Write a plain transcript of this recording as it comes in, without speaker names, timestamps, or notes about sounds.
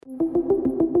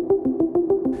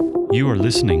You are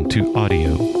listening to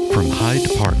audio from Hyde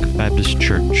Park Baptist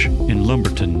Church in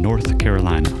Lumberton, North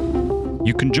Carolina.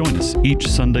 You can join us each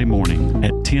Sunday morning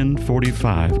at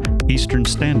 10:45 Eastern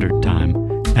Standard Time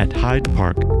at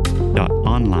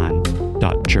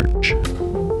hydepark.online.church.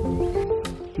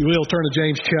 If you will, turn to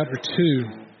James chapter 2.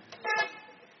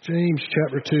 James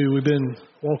chapter 2. We've been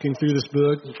walking through this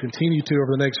book. We'll continue to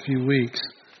over the next few weeks.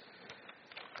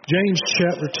 James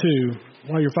chapter 2.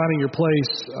 While you're finding your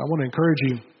place, I want to encourage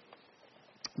you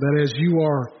that as you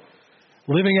are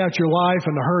living out your life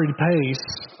in a hurried pace,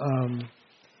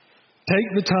 take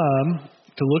the time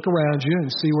to look around you and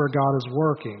see where God is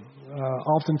working.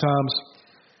 Oftentimes,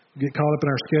 we get caught up in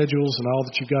our schedules and all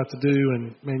that you've got to do,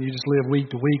 and man, you just live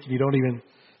week to week, and you don't even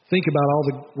think about all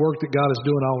the work that God is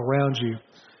doing all around you,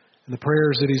 and the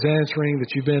prayers that He's answering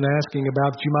that you've been asking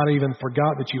about, that you might even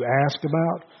forgot that you asked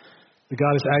about. That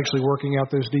God is actually working out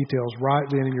those details right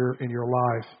then in your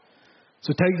life.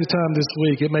 So take the time this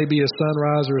week. It may be a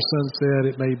sunrise or a sunset.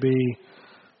 It may be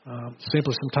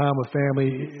simply some time with family,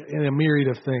 and a myriad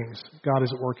of things. God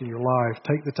is at work in your life.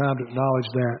 Take the time to acknowledge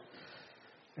that.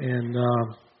 And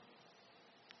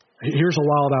here's a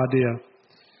wild idea.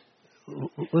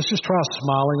 Let's just try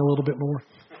smiling a little bit more.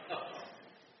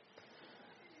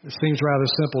 It seems rather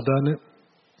simple, doesn't it?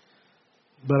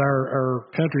 But our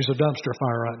country's a dumpster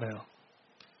fire right now.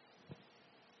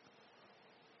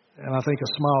 And I think a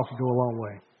smile can go a long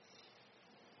way.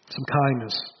 Some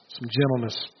kindness, some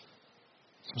gentleness,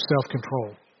 some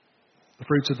self-control. The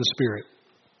fruits of the Spirit.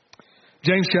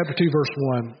 James chapter 2, verse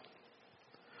 1.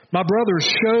 My brothers,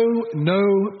 show no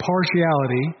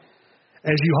partiality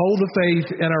as you hold the faith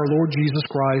in our Lord Jesus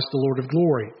Christ, the Lord of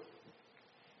glory.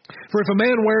 For if a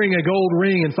man wearing a gold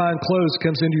ring and fine clothes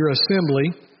comes into your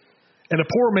assembly, and a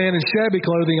poor man in shabby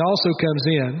clothing also comes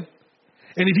in,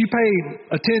 and if you pay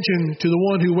attention to the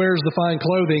one who wears the fine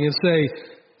clothing and say,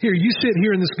 here, you sit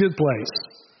here in this good place,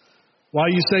 while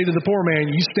you say to the poor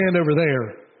man, you stand over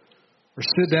there, or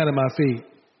sit down at my feet.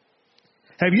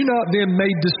 Have you not then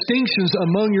made distinctions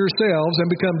among yourselves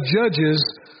and become judges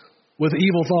with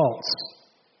evil thoughts?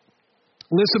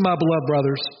 Listen, my beloved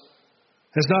brothers,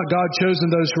 has not God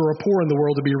chosen those who are poor in the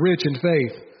world to be rich in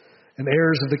faith and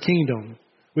heirs of the kingdom,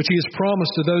 which He has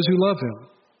promised to those who love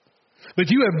Him?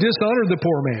 But you have dishonored the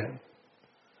poor man.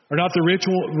 Are not the rich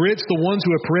the ones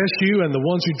who oppress you and the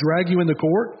ones who drag you into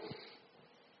court?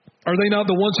 Are they not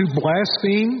the ones who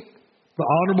blaspheme the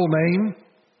honorable name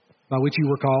by which you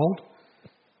were called?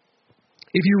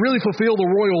 If you really fulfill the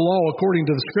royal law according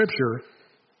to the Scripture,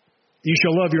 you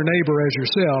shall love your neighbor as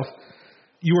yourself,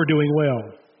 you are doing well.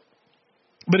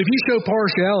 But if you show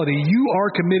partiality, you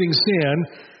are committing sin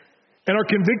and are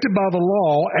convicted by the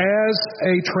law as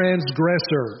a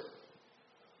transgressor.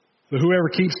 But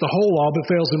whoever keeps the whole law but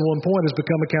fails in one point has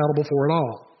become accountable for it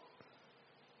all.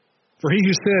 For he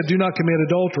who said, do not commit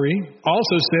adultery,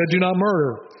 also said, do not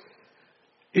murder.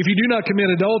 If you do not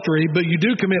commit adultery, but you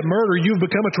do commit murder, you've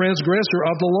become a transgressor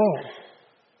of the law.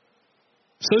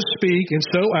 So speak and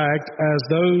so act as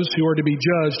those who are to be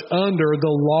judged under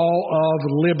the law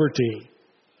of liberty.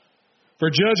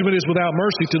 For judgment is without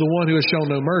mercy to the one who has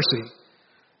shown no mercy.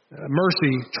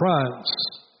 Mercy triumphs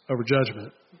over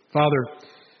judgment. Father,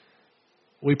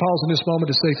 we pause in this moment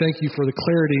to say thank you for the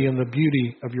clarity and the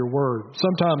beauty of your word.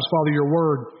 Sometimes, Father, your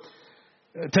word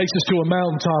takes us to a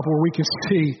mountaintop where we can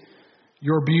see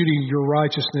your beauty, your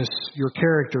righteousness, your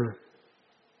character.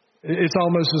 It's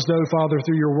almost as though, Father,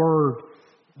 through your word,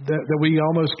 that we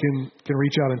almost can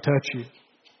reach out and touch you.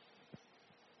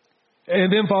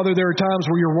 And then, Father, there are times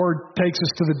where your word takes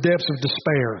us to the depths of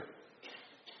despair.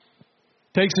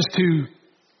 Takes us to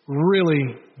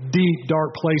really deep,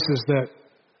 dark places that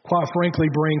quite frankly,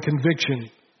 bring conviction.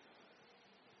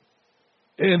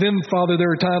 And then, Father,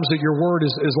 there are times that your word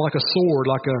is like a sword,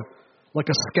 like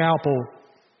a scalpel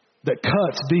that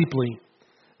cuts deeply,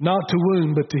 not to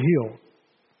wound, but to heal.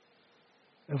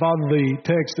 And Father, the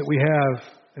text that we have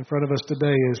in front of us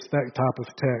today is that type of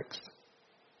text.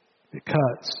 It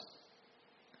cuts.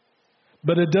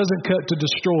 But it doesn't cut to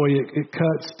destroy, it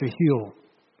cuts to heal.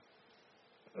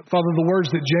 Father, the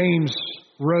words that James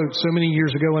wrote so many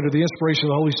years ago under the inspiration of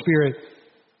the Holy Spirit,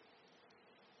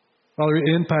 Father, it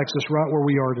impacts us right where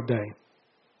we are today.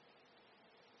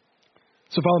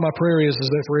 So, Father, my prayer is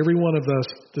that for every one of us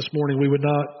this morning, we would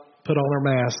not put on our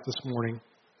mask this morning.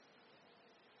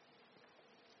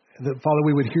 And that, Father,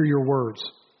 we would hear your words.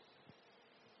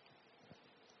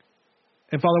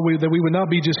 And, Father, that we would not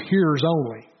be just hearers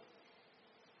only.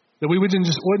 That we wouldn't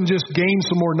just gain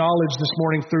some more knowledge this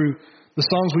morning through the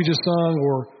songs we just sung,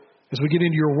 or as we get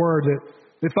into your word,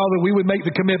 that Father, we would make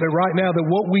the commitment right now that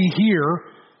what we hear,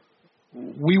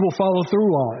 we will follow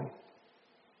through on.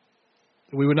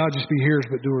 that we would not just be hearers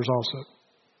but doers also.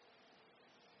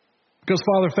 Because,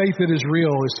 Father, faith that is real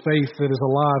is faith that is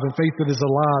alive, and faith that is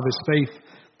alive is faith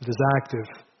that is active.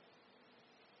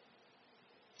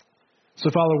 So,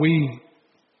 Father, we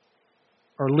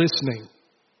are listening.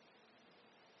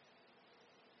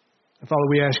 And, Father,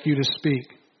 we ask you to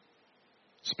speak.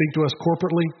 Speak to us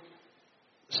corporately.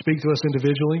 Speak to us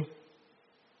individually.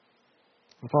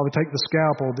 And, Father, take the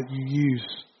scalpel that you use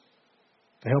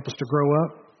to help us to grow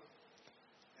up,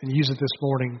 and use it this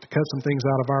morning to cut some things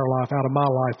out of our life, out of my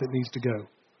life that needs to go.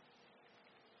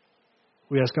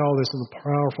 We ask all this in the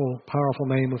powerful, powerful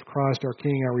name of Christ, our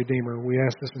King, our Redeemer. We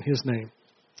ask this in His name.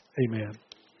 Amen.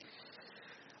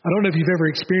 I don't know if you've ever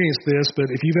experienced this, but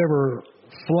if you've ever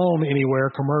flown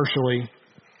anywhere commercially,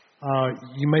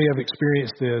 you may have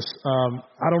experienced this.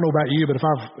 I don't know about you, but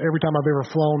every time I've ever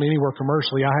flown anywhere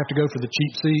commercially, I have to go for the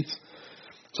cheap seats.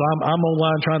 So I'm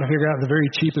online trying to figure out the very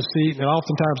cheapest seat, and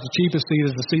oftentimes the cheapest seat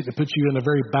is the seat that puts you in the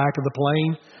very back of the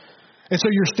plane. And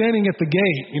so you're standing at the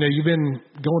gate. You know, you've been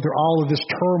going through all of this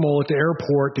turmoil at the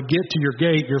airport to get to your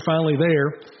gate. You're finally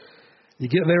there. You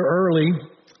get there early,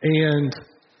 and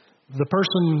the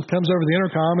person comes over the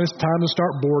intercom, and it's time to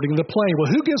start boarding the plane.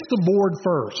 Well, who gets to board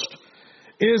first?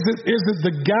 Is it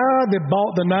the guy that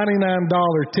bought the $99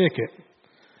 ticket?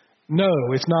 No,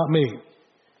 it's not me.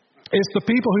 It's the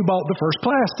people who bought the first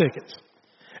class tickets.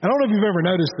 I don't know if you've ever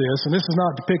noticed this, and this is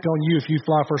not to pick on you if you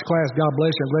fly first class. God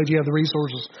bless you. I'm glad you have the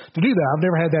resources to do that. I've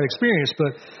never had that experience,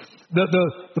 but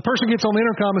the person gets on the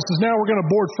intercom and says, now we're going to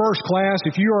board first class.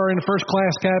 If you are in the first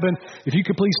class cabin, if you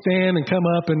could please stand and come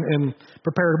up and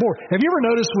prepare to board. Have you ever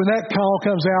noticed when that call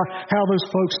comes out, how those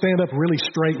folks stand up really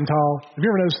straight and tall? Have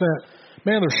you ever noticed that?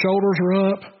 Man, their shoulders are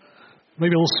up.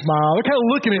 Maybe a little smile. They're kind of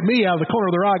looking at me out of the corner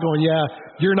of their eye going, yeah,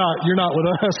 you're not with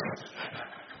us.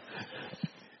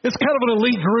 It's kind of an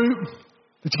elite group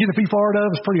that you get to be part of.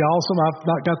 It's pretty awesome. I've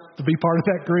not got to be part of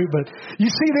that group, but you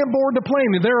see them board the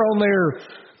plane, and they're on there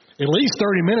at least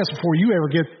 30 minutes before you ever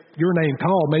get your name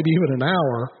called, maybe even an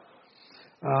hour.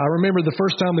 I remember the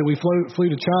first time that we flew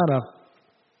to China,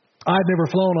 I'd never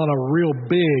flown on a real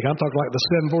big, I'm talking like the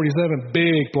 747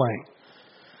 big plane.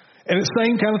 And it's the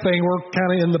same kind of thing. We're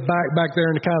kind of in the back there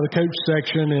in the kind of the coach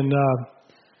section, and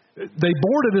they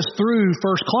boarded us through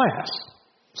first class.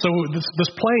 So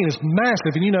this plane is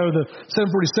massive, and you know the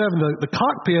 747, the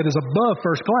cockpit is above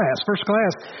first class. First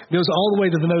class goes all the way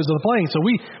to the nose of the plane. So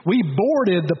we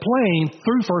boarded the plane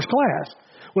through first class.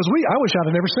 I wish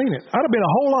I'd have never seen it. I'd have been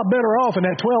a whole lot better off in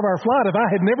that 12-hour flight if I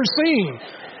had never seen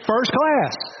first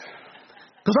class.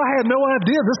 Because I had no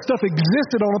idea this stuff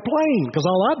existed on a plane. Because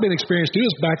all I've been experienced to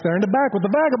is back there in the back with the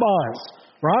vagabonds,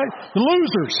 right? The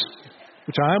losers,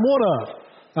 which I am one of.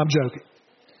 I'm joking.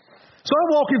 So I'm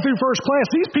walking through first class.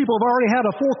 These people have already had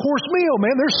a 4-course meal,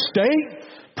 man. There's steak,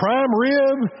 prime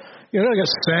rib, they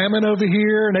got salmon over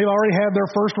here, and they've already had their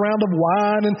first round of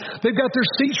wine, and they've got their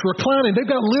seats reclining. They've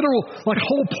got literal, like,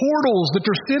 whole portals that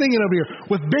they're sitting in over here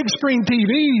with big screen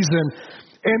TVs,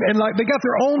 and like they got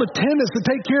their own attendants to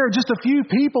take care of just a few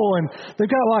people, and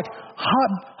they've got like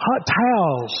hot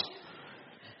towels.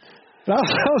 And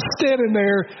I was standing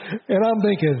there, and I'm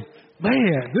thinking,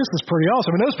 man, this is pretty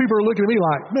awesome. And those people are looking at me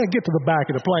like, man, get to the back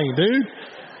of the plane, dude.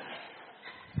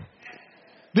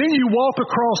 Then you walk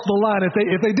across the line. If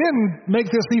they didn't make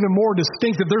this even more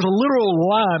distinctive, there's a literal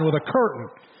line with a curtain.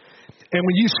 And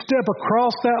when you step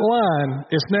across that line,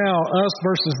 it's now us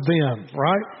versus them,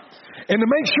 right? And to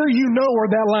make sure you know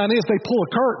where that line is, they pull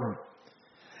a curtain.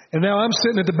 And now I'm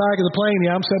sitting at the back of the plane.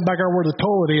 Yeah, I'm sitting back there where the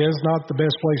toilet is, not the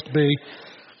best place to be.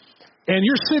 And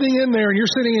you're sitting in there, and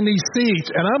you're sitting in these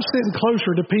seats, and I'm sitting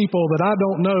closer to people that I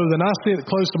don't know than I sit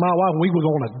close to my wife when we would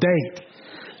go on a date.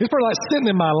 It's probably like sitting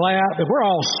in my lap, and we're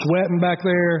all sweating back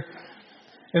there.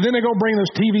 And then they go bring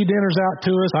those TV dinners out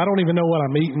to us. I don't even know what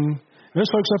I'm eating. And those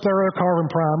folks up there are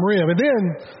carving prime rib. And then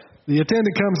the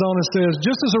attendant comes on and says,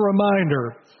 just as a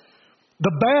reminder,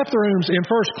 the bathrooms in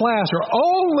first class are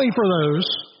only for those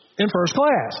in first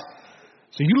class.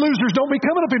 So you losers don't be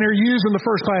coming up in here using the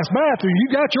first class bathroom. You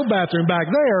got your bathroom back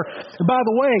there. And by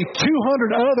the way,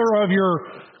 200 other of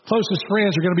your closest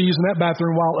friends are going to be using that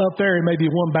bathroom, while up there it may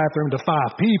be one bathroom to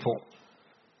 5 people.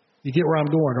 You get where I'm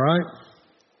going, right?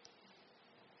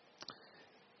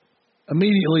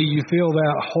 Immediately you feel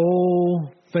that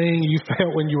whole thing you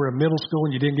felt when you were in middle school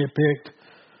and you didn't get picked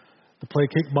to play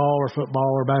kickball or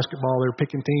football or basketball. They were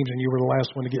picking teams and you were the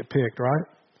last one to get picked, right?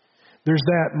 There's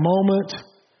that moment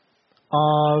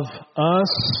of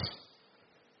us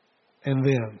and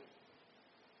them.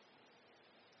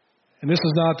 And this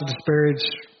is not to disparage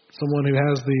someone who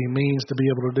has the means to be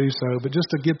able to do so, but just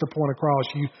to get the point across,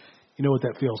 you know what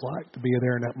that feels like, to be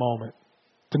there in that moment,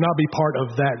 to not be part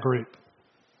of that group.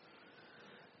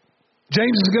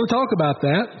 James is going to talk about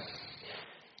that.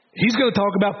 He's going to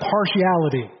talk about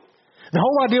partiality. The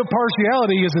whole idea of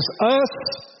partiality is it's us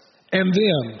and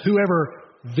them, whoever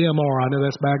them are. I know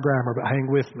that's bad grammar, but hang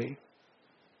with me.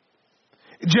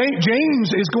 James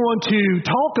is going to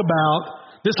talk about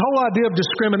this whole idea of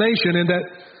discrimination, and that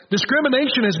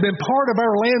discrimination has been part of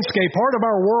our landscape, part of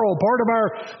our world, part of our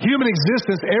human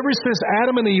existence ever since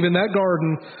Adam and Eve in that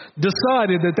garden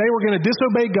decided that they were going to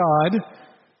disobey God,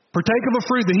 partake of a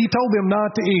fruit that He told them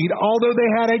not to eat. Although they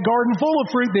had a garden full of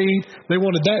fruit to eat, they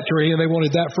wanted that tree and they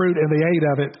wanted that fruit and they ate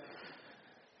of it.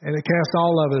 And it cast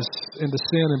all of us into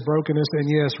sin and brokenness and,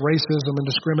 yes, racism and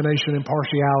discrimination and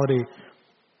partiality.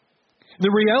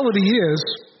 The reality is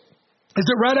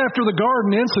that right after the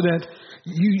garden incident,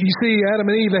 you see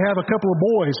Adam and Eve, they have a couple of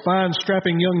boys, fine,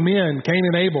 strapping young men, Cain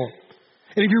and Abel.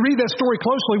 And if you read that story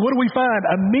closely, what do we find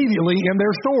immediately in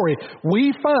their story?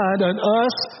 We find an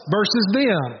us versus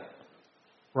them,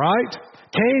 right?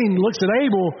 Cain looks at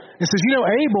Abel and says,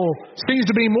 Abel seems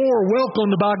to be more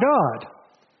welcomed by God.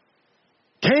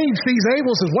 Cain sees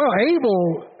Abel and says, wow,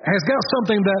 Abel has got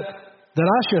something that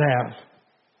I should have.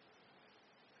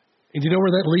 And you know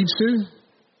where that leads to?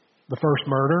 The first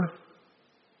murder.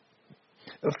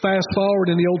 Fast forward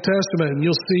in the Old Testament and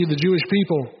you'll see the Jewish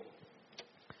people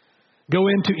go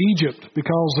into Egypt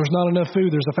because there's not enough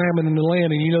food. There's a famine in the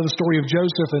land, and you know the story of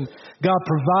Joseph, and God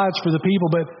provides for the people,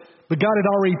 but God had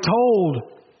already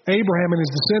told Abraham and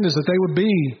his descendants that they would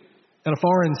be in a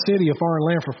foreign city, a foreign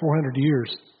land for 400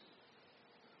 years.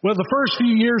 Well, the first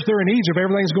few years they're in Egypt,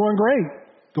 everything's going great,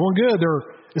 going good.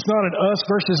 It's not an us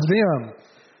versus them.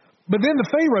 But then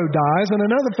the Pharaoh dies, and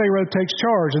another Pharaoh takes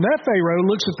charge, and that Pharaoh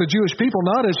looks at the Jewish people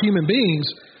not as human beings,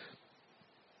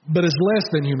 but as less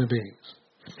than human beings.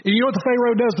 And you know what the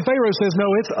Pharaoh does? The Pharaoh says, no,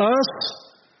 it's us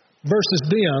versus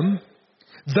them.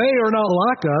 They are not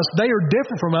like us. They are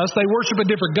different from us. They worship a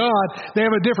different God. They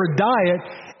have a different diet.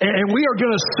 And we are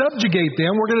going to subjugate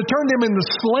them. We're going to turn them into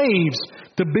slaves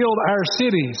to build our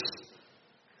cities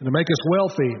and to make us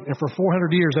wealthy. And for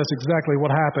 400 years, that's exactly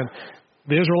what happened.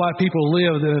 The Israelite people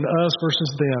lived in an us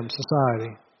versus them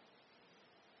society.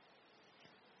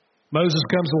 Moses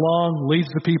comes along, leads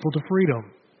the people to freedom.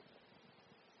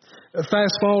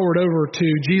 Fast forward over to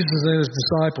Jesus and His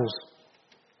disciples.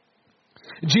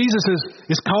 Jesus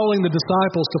is calling the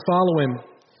disciples to follow Him.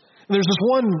 And there's this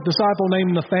one disciple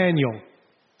named Nathaniel.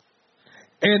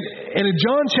 And in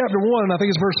John chapter 1, I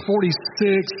think it's verse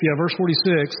 46,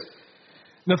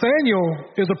 Nathaniel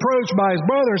is approached by his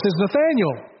brother and says,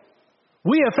 Nathaniel,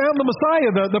 we have found the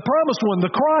Messiah, the promised one,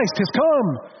 the Christ has come.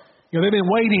 They've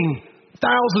been waiting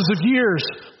thousands of years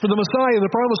for the Messiah,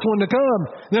 the promised one to come.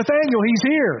 Nathaniel, He's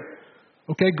here.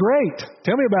 Okay, great.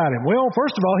 Tell me about Him. Well,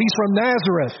 first of all, He's from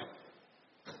Nazareth.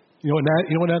 You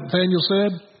know what Nathaniel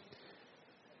said?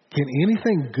 Can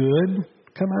anything good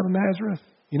come out of Nazareth?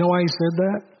 You know why he said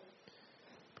that?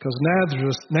 Because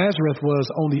Nazareth was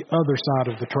on the other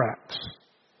side of the tracks.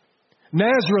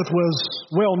 Nazareth was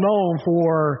well known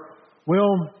for,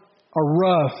 a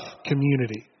rough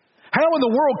community. How in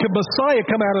the world could Messiah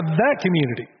come out of that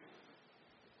community?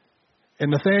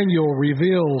 And Nathaniel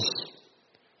reveals,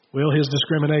 his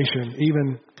discrimination,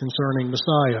 even concerning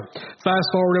Messiah. Fast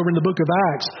forward over in the book of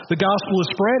Acts, the gospel is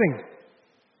spreading.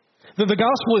 The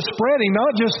gospel is spreading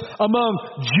not just among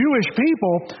Jewish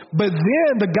people, but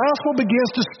then the gospel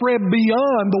begins to spread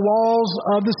beyond the walls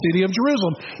of the city of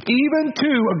Jerusalem, even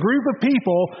to a group of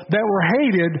people that were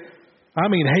hated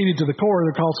to the core.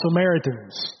 They're called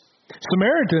Samaritans.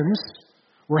 Samaritans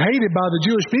were hated by the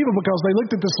Jewish people because they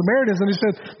looked at the Samaritans and they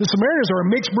said, the Samaritans are a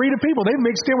mixed breed of people. They've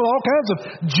mixed in with all kinds of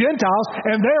Gentiles,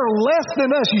 and they're less than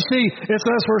us. You see, it's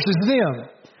us versus them.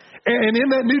 And in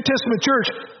that New Testament church,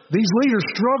 these leaders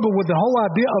struggle with the whole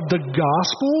idea of the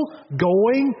gospel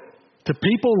going to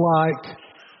people like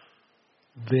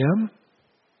them.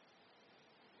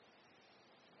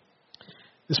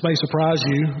 This may surprise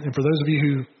you, and for those of you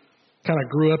who kind of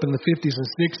grew up in the 50s and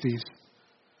 60s,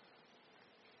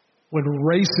 when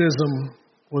racism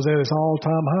was at its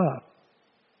all-time high.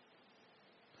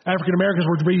 African Americans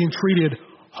were being treated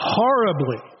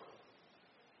horribly.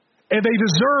 And they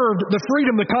deserved the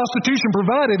freedom the Constitution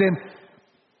provided. And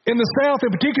in the South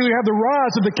in particular, you have the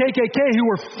rise of the KKK who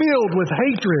were filled with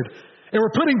hatred and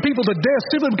were putting people to death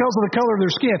simply because of the color of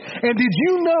their skin. And did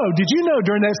you know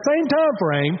during that same time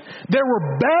frame, there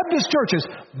were Baptist churches,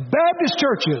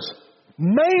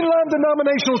 mainline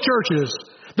denominational churches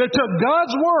that took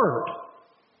God's word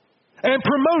and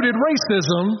promoted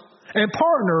racism and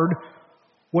partnered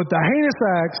with the heinous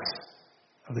acts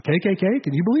of the KKK.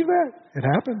 Can you believe that? It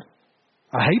happened.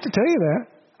 I hate to tell you that.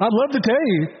 I'd love to tell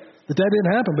you that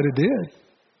didn't happen, but it did.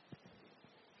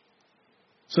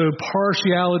 So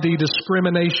partiality,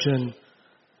 discrimination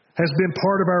has been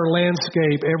part of our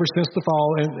landscape ever since the fall.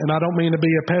 And I don't mean to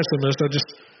be a pessimist. I just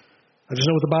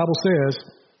know what the Bible says.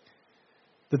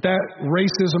 That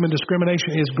racism and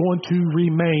discrimination is going to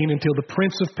remain until the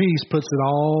Prince of Peace puts it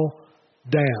all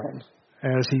down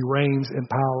as he reigns in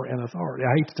power and authority.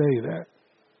 I hate to tell you that.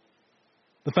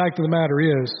 The fact of the matter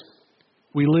is,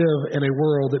 we live in a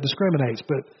world that discriminates.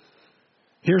 But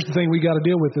here's the thing we got to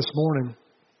deal with this morning,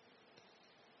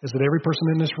 is that every person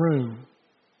in this room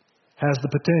has the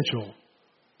potential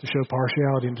to show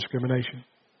partiality and discrimination.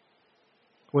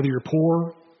 Whether you're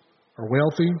poor or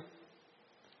wealthy,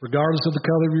 regardless of the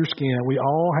color of your skin, we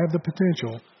all have the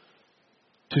potential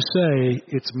to say,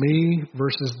 it's me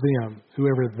versus them,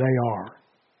 whoever they are.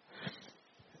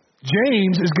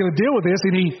 James is going to deal with this,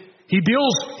 and he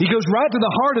goes right to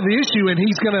the heart of the issue, and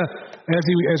he's going to,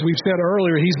 as we've said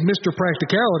earlier, he's Mr.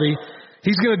 Practicality.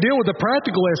 He's going to deal with the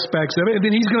practical aspects of it, and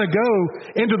then he's going to go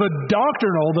into the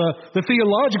doctrinal, the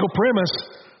theological premise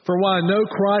for why no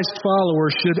Christ follower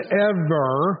should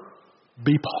ever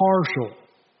be partial.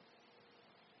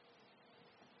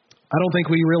 I don't think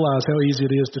we realize how easy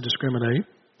it is to discriminate.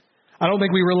 I don't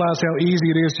think we realize how easy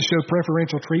it is to show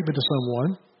preferential treatment to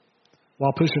someone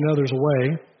while pushing others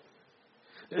away.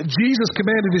 Jesus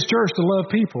commanded His church to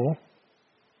love people,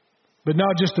 but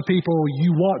not just the people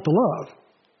you want to love.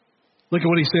 Look at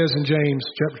what He says in James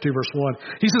chapter 2, verse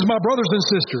 1. He says, my brothers and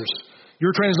sisters.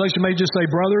 Your translation may just say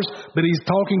brothers, but he's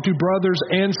talking to brothers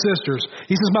and sisters.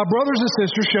 He says, my brothers and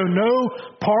sisters, show no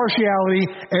partiality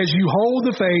as you hold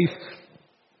the faith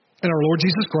in our Lord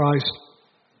Jesus Christ,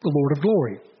 the Lord of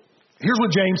glory. Here's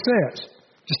what James says,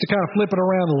 just to kind of flip it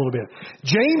around a little bit.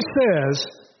 James says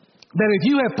that if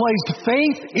you have placed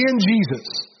faith in Jesus,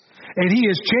 and He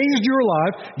has changed your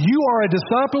life, you are a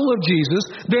disciple of Jesus,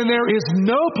 then there is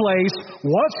no place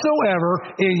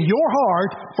whatsoever in your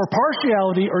heart for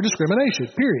partiality or discrimination,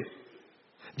 period.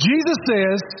 James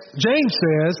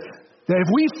says, that if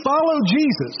we follow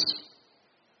Jesus,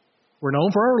 we're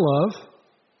known for our love,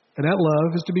 and that love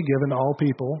is to be given to all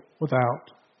people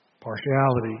without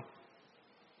partiality.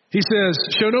 He says,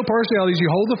 show no partiality as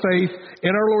you hold the faith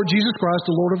in our Lord Jesus Christ,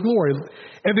 the Lord of glory.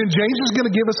 And then James is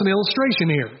going to give us an illustration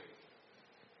here.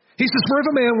 He says, for if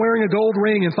a man wearing a gold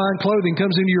ring and fine clothing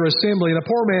comes into your assembly, and a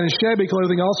poor man in shabby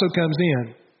clothing also comes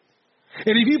in,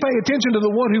 and if you pay attention to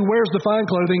the one who wears the fine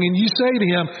clothing, and you say to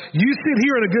him, you sit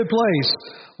here in a good place,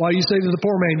 while you say to the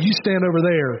poor man, you stand over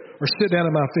there, or sit down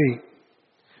at my feet.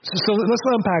 So let's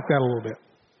unpack that a little bit.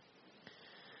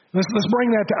 Let's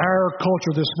bring that to our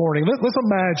culture this morning. Let's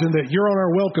imagine that you're on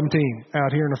our welcome team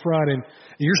out here in the front, and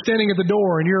you're standing at the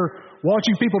door, and you're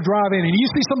watching people drive in, and you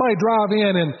see somebody drive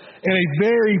in a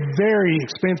very, very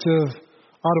expensive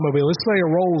automobile. Let's say a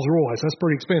Rolls Royce. That's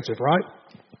pretty expensive, right?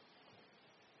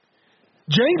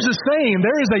 James is saying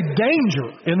there is a danger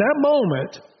in that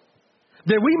moment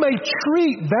that we may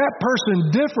treat that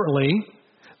person differently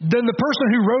than the person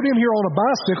who rode in here on a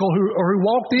bicycle or who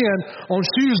walked in on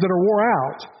shoes that are wore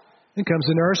out and comes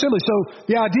into our assembly. So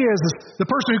the idea is the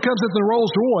person who comes into the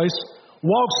Rolls Royce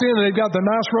walks in and they've got the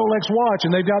nice Rolex watch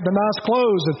and they've got the nice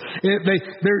clothes, and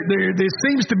it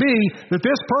seems to be that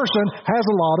this person has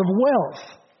a lot of wealth.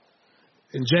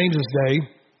 In James's day,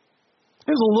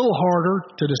 it was a little harder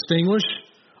to distinguish,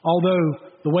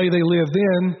 although the way they lived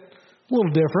then, a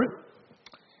little different.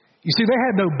 You see, they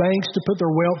had no banks to put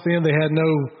their wealth in. They had no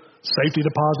safety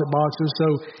deposit boxes. So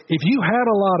if you had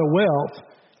a lot of wealth,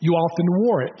 you often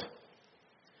wore it.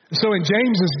 So in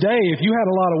James's day, if you had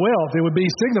a lot of wealth, it would be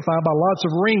signified by lots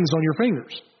of rings on your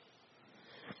fingers.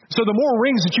 So the more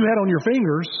rings that you had on your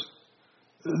fingers,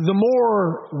 the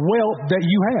more wealth that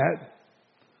you had.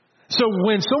 So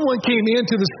when someone came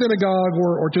into the synagogue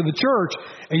or to the church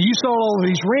and you saw all of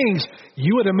these rings,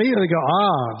 you would immediately go,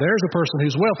 there's a person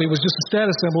who's wealthy. It was just a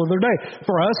status symbol of their day.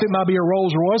 For us, it might be a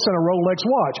Rolls Royce and a Rolex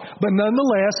watch. But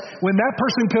nonetheless, when that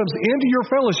person comes into your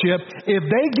fellowship, if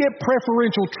they get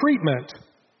preferential treatment,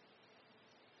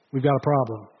 we've got a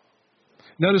problem.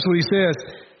 Notice what he says.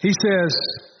 He says,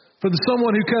 for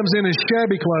someone who comes in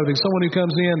shabby clothing, someone who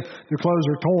comes in, their clothes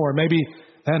are torn, maybe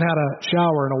they haven't had a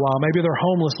shower in a while. Maybe they're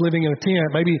homeless living in a tent.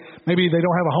 Maybe they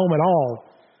don't have a home at all.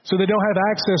 So they don't have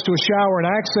access to a shower and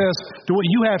access to what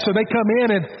you have. So they come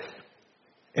in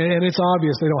and it's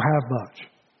obvious they don't have much.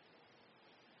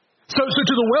 So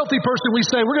to the wealthy person we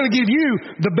say, we're going to give you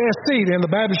the best seat. In the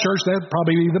Baptist church, that'd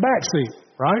probably be the back seat,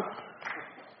 right?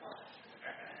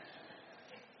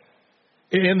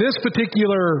 In this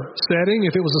particular setting,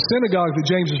 if it was a synagogue that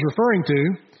James is referring to,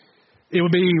 it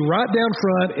would be right down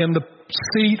front in the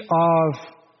seat of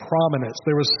prominence.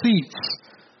 There were seats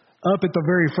up at the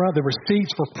very front. There were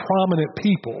seats for prominent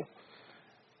people.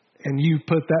 and you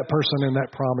put that person in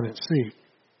that prominent seat.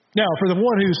 Now, for the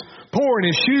one who's poor and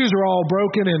his shoes are all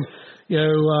broken and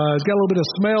has got a little bit of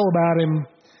smell about him,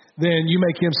 then you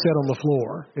make him sit on the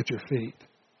floor at your feet.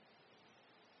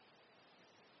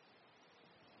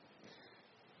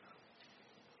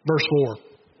 Verse 4.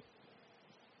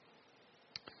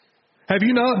 Have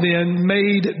you not then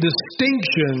made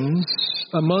distinctions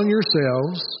among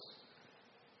yourselves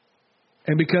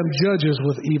and become judges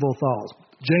with evil thoughts?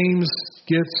 James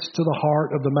gets to the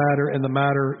heart of the matter, and the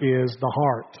matter is the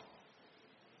heart.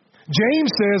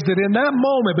 James says that in that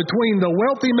moment between the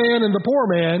wealthy man and the poor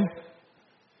man,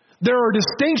 there are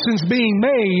distinctions being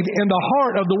made in the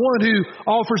heart of the one who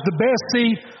offers the best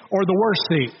seat or the worst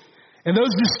seat. And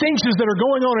those distinctions that are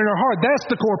going on in our heart, that's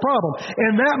the core problem.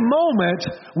 In that moment,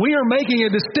 we are making a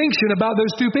distinction about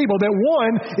those two people, that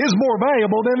one is more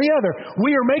valuable than the other.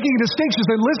 We are making distinctions,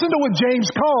 and listen to what James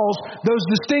calls those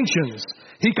distinctions.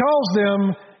 He calls them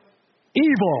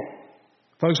evil.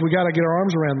 Folks, we got to get our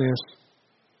arms around this.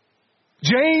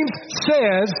 James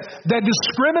says that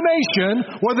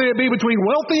discrimination, whether it be between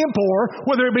wealthy and poor,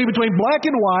 whether it be between black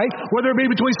and white, whether it be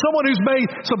between someone who's made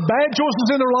some bad choices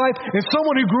in their life and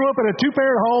someone who grew up in a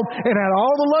two-parent home and had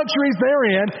all the luxuries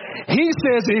therein, he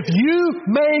says if you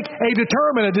make a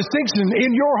distinction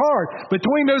in your heart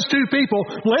between those two people,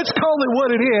 let's call it what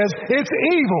it is, it's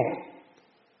evil.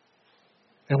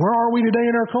 And where are we today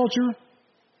in our culture?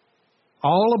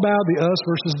 All about the us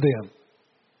versus them.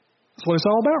 That's what it's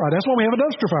all about, right? That's why we have a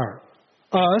dumpster fire.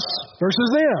 Us versus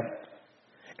them.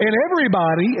 And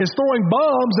everybody is throwing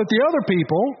bombs at the other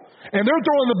people, and they're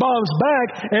throwing the bombs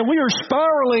back, and we are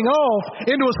spiraling off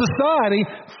into a society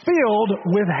filled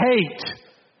with hate.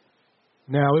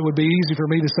 Now, it would be easy for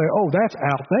me to say, oh, that's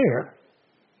out there.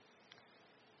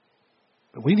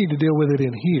 But we need to deal with it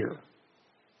in here.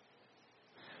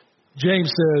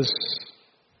 James says,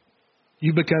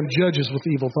 you become judges with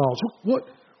evil thoughts.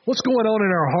 What's going on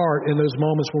in our heart in those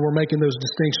moments when we're making those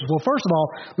distinctions? Well, first of all,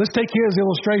 let's take his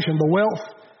illustration, the wealth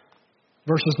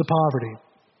versus the poverty.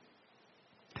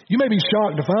 You may be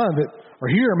shocked to find that,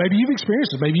 or hear, maybe you've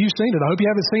experienced it, maybe you've seen it. I hope you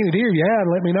haven't seen it here. If you have,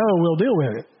 let me know, we'll deal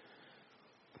with it.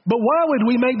 But why would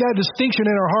we make that distinction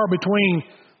in our heart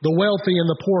between the wealthy and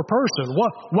the poor person?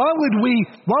 Why would we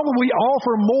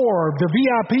offer more of the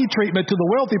VIP treatment to the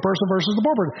wealthy person versus the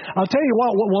poor person? I'll tell you what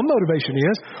one motivation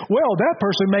is. Well, that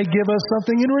person may give us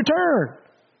something in return.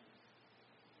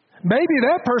 Maybe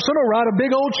that person will write a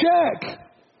big old check.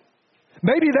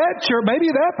 Maybe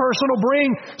that person will bring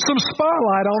some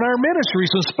spotlight on our ministry,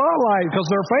 some spotlight because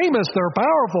they're famous, they're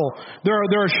powerful, they're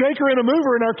a shaker and a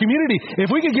mover in our community.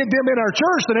 If we could get them in our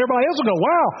church, then everybody else will go,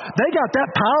 wow, they got that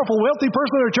powerful, wealthy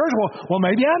person in their church. Well,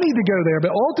 maybe I need to go there.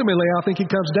 But ultimately, I think it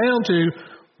comes down to,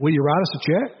 will you write us a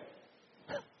check?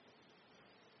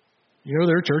 You know,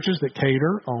 there are churches that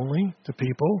cater only to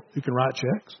people who can write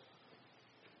checks.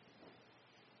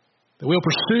 We'll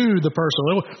pursue the person.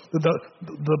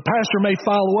 The pastor may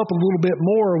follow up a little bit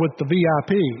more with the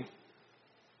VIP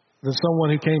than someone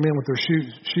who came in with their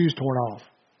shoes torn off,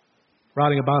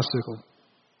 riding a bicycle.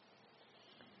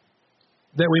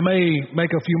 That we may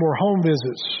make a few more home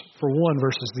visits for one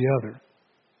versus the other.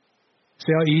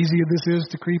 See how easy this is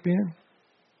to creep in?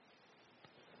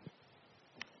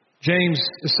 James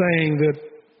is saying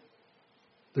that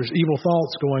there's evil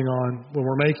thoughts going on when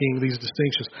we're making these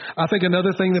distinctions. I think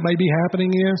another thing that may be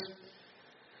happening is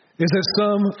that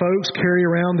some folks carry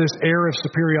around this air of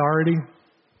superiority,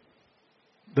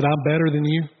 that I'm better than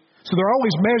you. So they're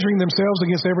always measuring themselves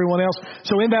against everyone else.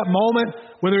 So in that moment,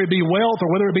 whether it be wealth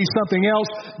or whether it be something else,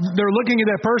 they're looking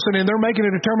at that person and they're making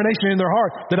a determination in their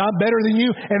heart that I'm better than you,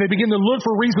 and they begin to look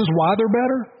for reasons why they're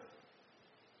better.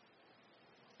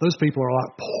 Those people are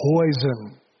like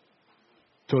poison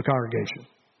to a congregation.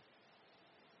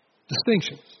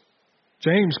 Distinctions.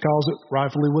 James calls it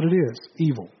rightfully what it is,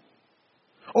 evil.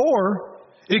 Or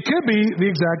it could be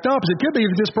the exact opposite. It could be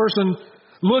that this person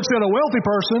looks at a wealthy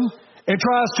person and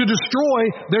tries to destroy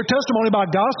their testimony by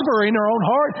gossip or in their own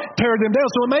heart, tear them down.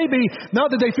 So it may be not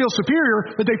that they feel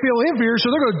superior, but they feel inferior, so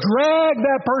they're going to drag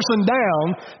that person down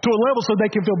to a level so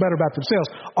they can feel better about themselves.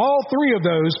 All three of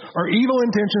those are evil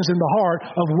intentions in the heart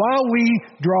of why we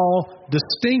draw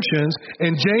distinctions,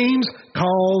 and James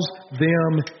calls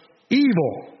them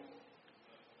evil.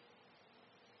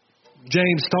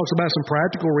 James talks about some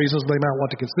practical reasons they might want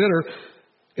to consider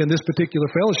in this particular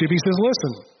fellowship. He says,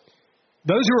 listen,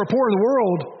 those who are poor in the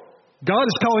world, God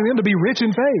is calling them to be rich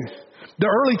in faith. The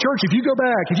early church, if you could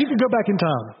go back in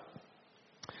time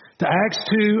to Acts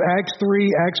 2, Acts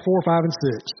 3, Acts 4, 5, and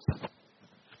 6,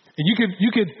 and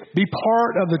you could be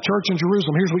part of the church in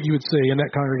Jerusalem, here's what you would see in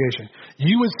that congregation.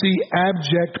 You would see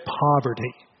abject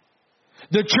poverty.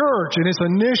 The church in its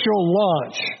initial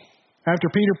launch,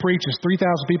 after Peter preaches, 3,000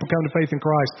 people come to faith in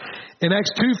Christ. In Acts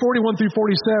 2:41 through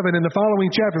 47, in the following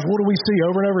chapters, what do we see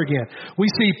over and over again? We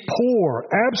see poor,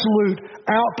 absolute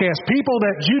outcasts, people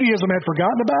that Judaism had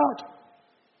forgotten about.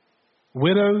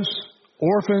 Widows,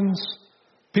 orphans,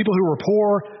 people who were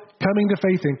poor, coming to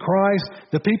faith in Christ.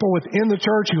 The people within the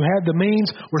church who had the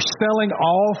means were selling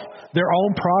off their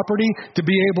own property to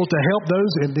be able to help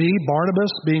those in need, Barnabas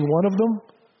being one of them.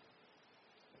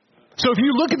 So if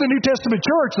you look at the New Testament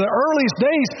church, the earliest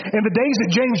days and the days that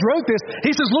James wrote this,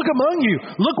 he says, look among you.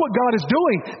 Look what God is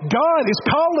doing. God is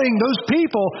calling those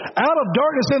people out of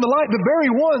darkness into light. The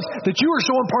very ones that you are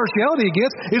showing partiality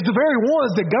against is the very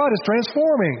ones that God is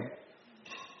transforming.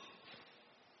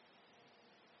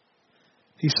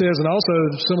 He says, and also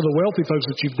some of the wealthy folks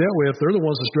that you've dealt with, they're the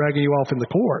ones that's dragging you off in the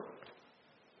court.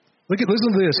 Listen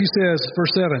to this. He says,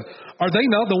 verse 7, are they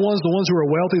not the ones who are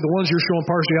wealthy, the ones you're showing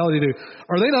partiality to?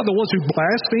 Are they not the ones who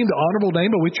blaspheme the honorable name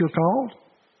by which you're called?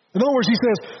 In other words, he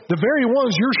says, the very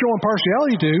ones you're showing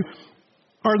partiality to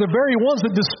are the very ones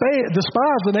that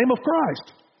despise the name of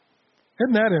Christ.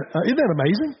 Isn't that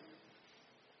amazing?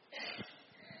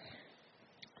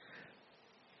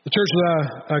 The church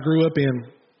that I grew up in,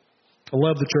 I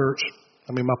love the church.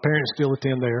 I mean, my parents still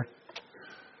attend there.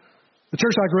 The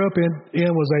church I grew up in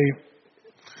was a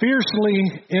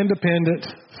fiercely independent,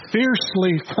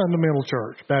 fiercely fundamental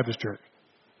church, Baptist church.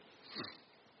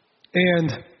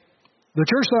 And the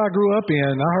church that I grew up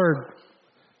in, I heard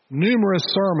numerous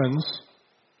sermons.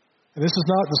 And this is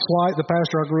not to slight the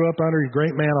pastor I grew up under. He's a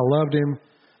great man. I loved him.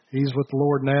 He's with the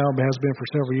Lord now, but has been for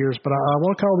several years. But I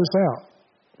want to call this out.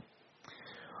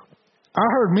 I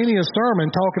heard many a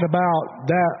sermon talking about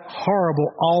that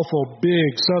horrible, awful, big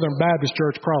Southern Baptist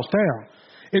church across town.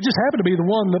 It just happened to be the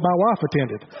one that my wife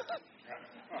attended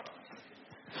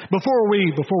before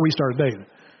we started dating.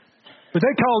 But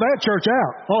they called that church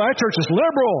out. Oh, that church is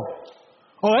liberal.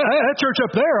 Oh, that church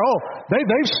up there. Oh,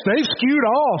 they've skewed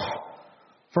off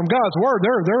from God's word.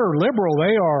 They're liberal.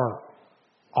 They are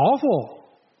awful.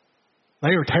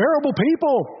 They are terrible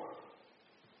people.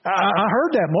 I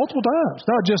heard that multiple times.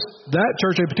 Not just that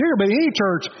church in particular, but any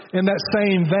church in that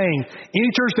same vein. Any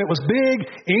church that was big,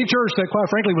 any church that quite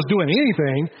frankly was doing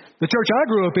anything, the church I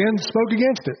grew up in spoke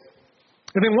against it.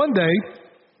 And then one day,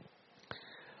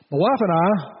 my wife and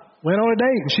I went on a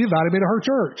date and she invited me to her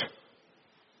church.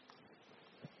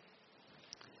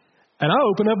 And I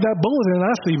open up that bulletin and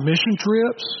I see mission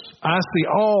trips. I see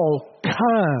all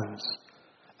kinds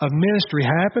of ministry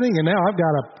happening. And now I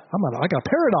got a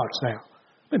paradox now.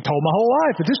 I've been told my whole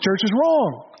life that this church is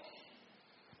wrong.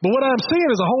 But what I'm seeing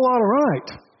is a whole lot of right.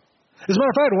 As a matter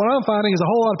of fact, what I'm finding is a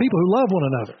whole lot of people who love one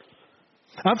another.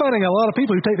 I'm finding a lot of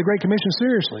people who take the Great Commission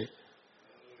seriously.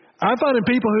 I'm finding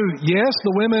people who, yes,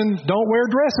 the women don't wear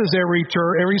dresses every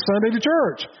Sunday to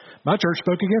church. My church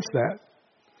spoke against that.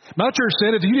 My church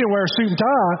said if you didn't wear a suit and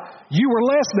tie, you were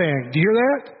less than. Do you hear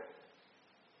that?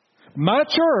 My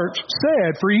church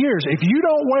said for years, if you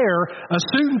don't wear a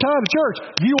suit and tie to church,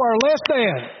 you are less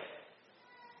than.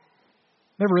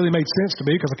 Never really made sense to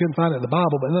me because I couldn't find it in the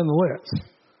Bible, but nonetheless.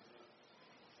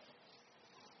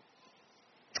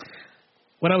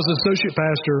 When I was an associate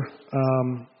pastor,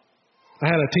 I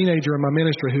had a teenager in my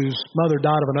ministry whose mother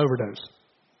died of an overdose.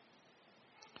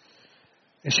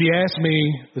 And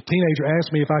the teenager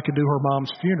asked me if I could do her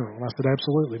mom's funeral. And I said,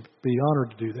 absolutely, be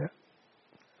honored to do that.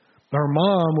 Her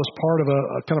mom was part of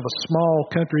a kind of a small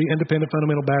country, independent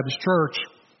fundamental Baptist church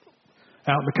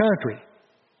out in the country.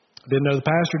 Didn't know the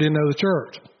pastor, didn't know the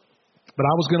church. But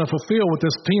I was going to fulfill what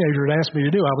this teenager had asked me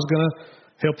to do. I was going to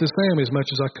help this family as much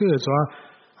as I could. So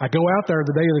I go out there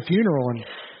the day of the funeral, and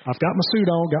I've got my suit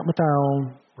on, got my tie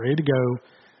on, ready to go.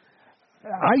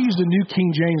 I used a New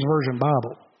King James Version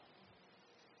Bible.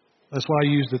 That's what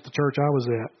I used at the church I was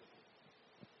at.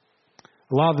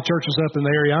 A lot of the churches up in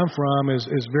the area I'm from is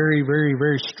very, very,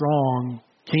 very strong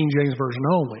King James Version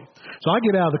only. So I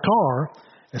get out of the car.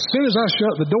 As soon as I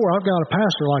shut the door, I've got a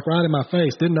pastor like right in my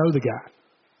face. Didn't know the guy.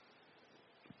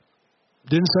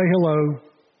 Didn't say hello.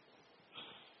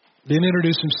 Didn't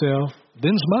introduce himself.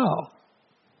 Didn't smile.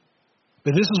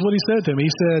 But this is what he said to me.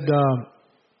 He said,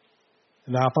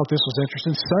 and I thought this was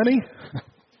interesting, Sonny,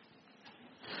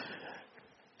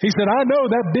 he said, I know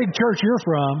that big church you're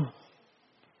from.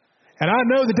 And I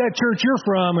know that church you're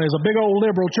from is a big old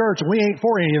liberal church, and we ain't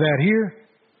for any of that here.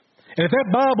 And if that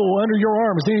Bible under your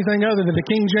arm is anything other than the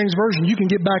King James Version, you can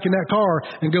get back in that car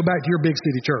and go back to your big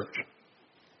city church.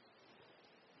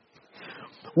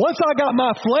 Once I got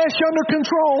my flesh under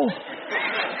control,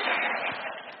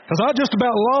 because I just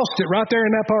about lost it right there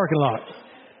in that parking lot.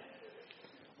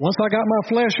 Once I got my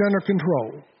flesh under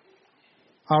control,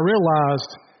 I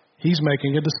realized he's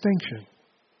making a distinction.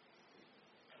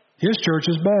 His church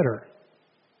is better.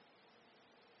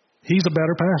 He's a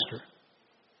better pastor.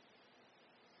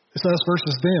 It's us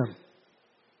versus them.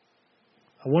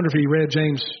 I wonder if he read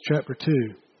James chapter 2.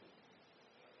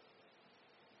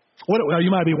 Well, you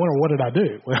might be wondering, what did I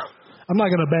do? Well, I'm not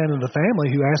going to abandon the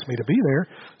family who asked me to be there.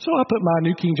 So I put my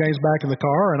New King James back in the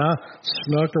car, and I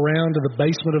snuck around to the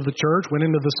basement of the church, went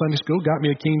into the Sunday school, got me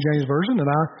a King James version, and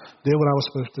I did what I was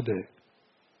supposed to do.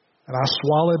 And I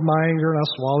swallowed my anger, and I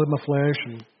swallowed my flesh,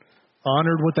 and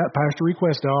honored what that pastor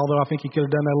requested, although I think he could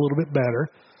have done that a little bit better.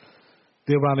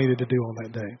 Did what I needed to do on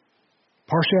that day.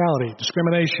 Partiality,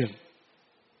 discrimination.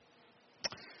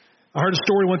 I heard a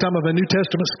story one time of a New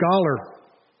Testament scholar.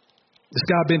 This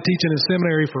guy had been teaching in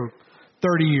seminary for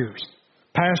 30 years,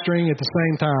 pastoring at the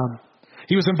same time.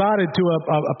 He was invited to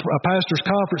a pastor's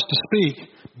conference to speak,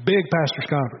 big pastor's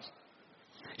conference.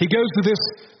 He goes to this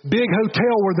big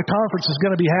hotel where the conference is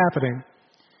going to be happening.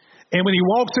 And when he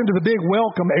walks into the big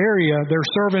welcome area,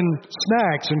 they're serving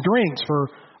snacks and drinks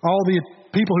for all the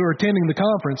people who are attending the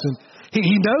conference. And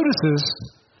he notices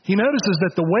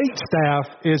that the wait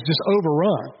staff is just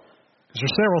overrun.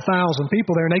 There's several thousand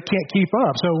people there, and they can't keep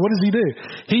up. So what does he do?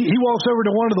 He walks over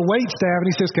to one of the wait staff, and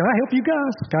he says, "Can I help you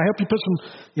guys? Can I help you put some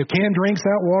canned drinks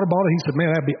out, water bottle?" He said,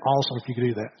 "Man, that'd be awesome if you could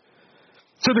do that."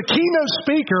 So the keynote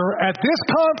speaker at this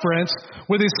conference,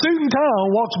 with his suit and tie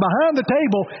on, walks behind the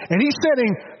table, and he's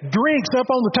setting drinks up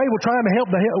on the table, trying to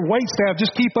help the wait staff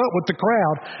just keep up with the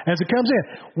crowd as it comes in.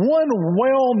 One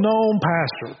well-known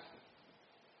pastor,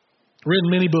 written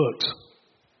many books,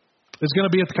 is going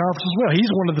to be at the conference as well. He's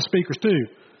one of the speakers too.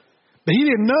 But he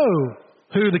didn't know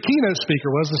who the keynote speaker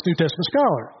was, this New Testament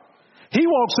scholar. He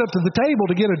walks up to the table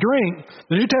to get a drink.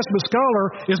 The New Testament scholar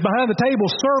is behind the table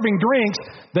serving drinks.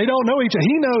 They don't know each other.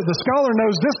 The scholar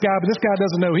knows this guy, but this guy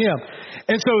doesn't know him.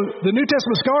 And so the New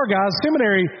Testament scholar guy, the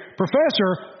seminary professor,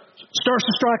 starts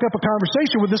to strike up a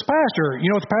conversation with this pastor.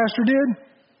 You know what the pastor did?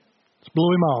 Just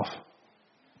blew him off.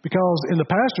 Because in the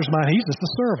pastor's mind, he's just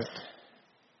a servant.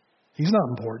 He's not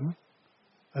important.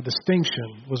 A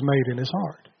distinction was made in his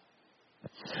heart.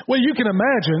 Well, you can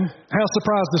imagine how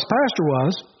surprised this pastor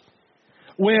was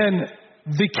when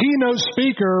the keynote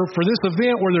speaker for this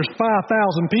event where there's 5,000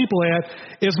 people at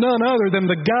is none other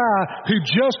than the guy who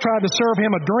just tried to serve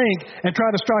him a drink and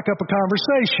tried to strike up a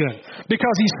conversation.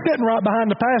 Because he's sitting right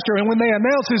behind the pastor, and when they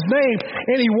announce his name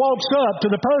and he walks up to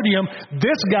the podium,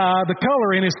 this guy, the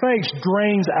color in his face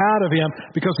drains out of him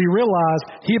because he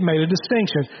realized he had made a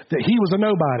distinction, that he was a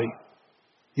nobody.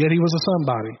 Yet he was a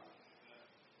somebody.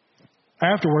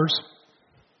 Afterwards,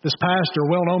 this pastor,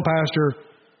 well-known pastor,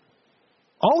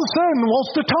 all of a sudden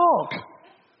wants to talk.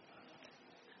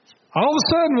 All of a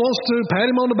sudden wants to pat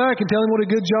him on the back and tell him what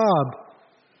a good job.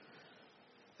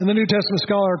 And the New Testament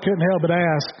scholar couldn't help but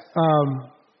ask, I'm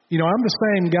the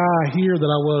same guy here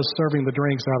that I was serving the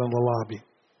drinks out in the lobby.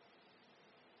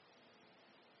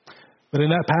 But in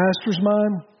that pastor's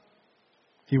mind,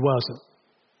 he wasn't.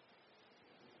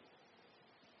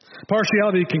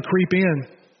 Partiality can creep in.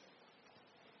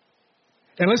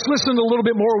 And let's listen to a little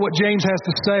bit more what James has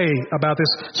to say about this.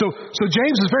 So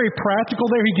James is very practical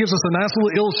there. He gives us a nice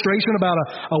little illustration about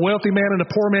a wealthy man and a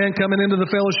poor man coming into the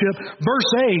fellowship. Verse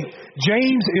 8,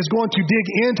 James is going to dig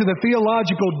into the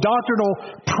theological,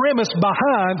 doctrinal premise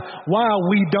behind why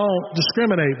we don't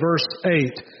discriminate. Verse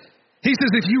 8. He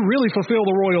says, if you really fulfill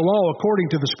the royal law according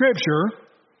to the Scripture,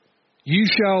 you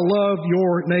shall love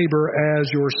your neighbor as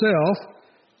yourself.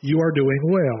 You are doing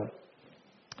well.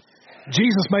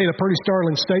 Jesus made a pretty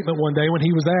startling statement one day when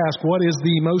he was asked, what is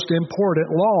the most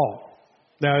important law?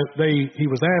 Now, he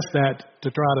was asked that to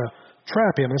try to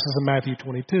trap him. This is in Matthew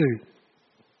 22.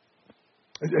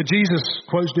 Jesus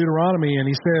quotes Deuteronomy and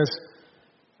he says,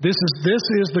 this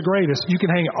is the greatest. You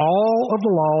can hang all of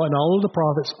the law and all of the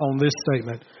prophets on this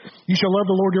statement. You shall love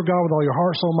the Lord your God with all your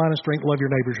heart, soul, mind, and strength. Love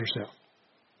your neighbors yourself.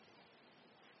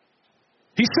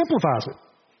 He simplifies it.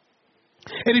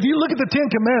 And if you look at the Ten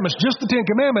Commandments, just the Ten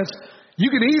Commandments,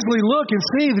 you can easily look and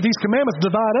see that these commandments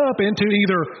divide up into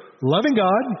either loving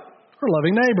God or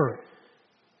loving neighbor.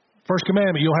 First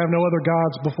commandment, you'll have no other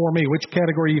gods before me. Which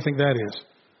category do you think that is?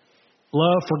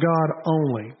 Love for God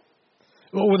only.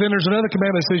 Well, then there's another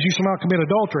commandment that says you shall not commit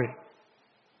adultery.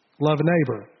 Love a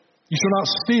neighbor. You shall not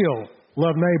steal.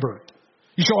 Love neighbor.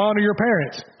 You shall honor your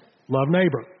parents. Love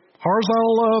neighbor.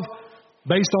 Horizontal love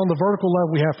based on the vertical love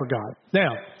we have for God.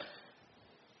 Now,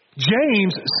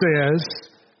 James says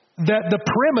that the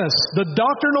premise, the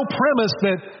doctrinal premise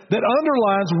that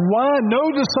underlines why no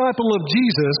disciple of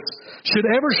Jesus should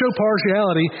ever show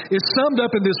partiality is summed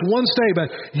up in this one statement: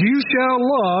 you shall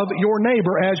love your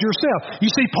neighbor as yourself. You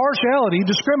see, partiality,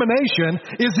 discrimination,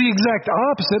 is the exact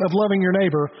opposite of loving your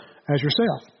neighbor as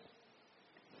yourself.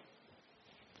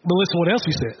 But listen to what else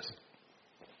he says.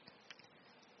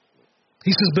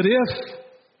 He says, but if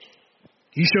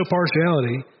you show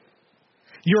partiality,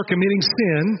 you are committing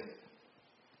sin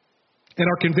and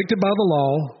are convicted by the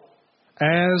law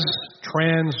as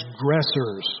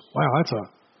transgressors. Wow, that's a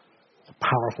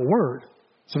powerful word.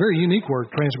 It's a very unique word,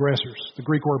 transgressors. The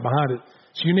Greek word behind it.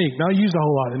 It's unique. Not used a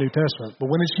whole lot in the New Testament, but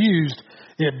when it's used,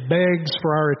 it begs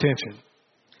for our attention.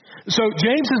 So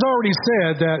James has already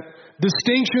said that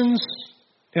distinctions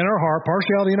in our heart,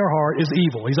 partiality in our heart, is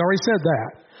evil. He's already said that.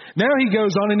 Now he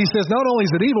goes on and he says, not only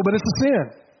is it evil, but it's a sin.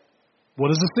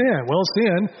 What is a sin? Well,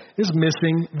 sin is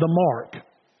missing the mark.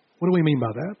 What do we mean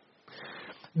by that?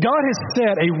 God has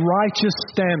set a righteous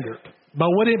standard by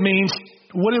what it means,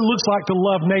 what it looks like to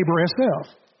love neighbor as self.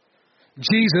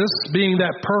 Jesus, being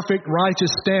that perfect,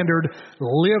 righteous standard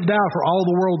lived out for all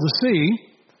the world to see,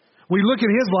 we look at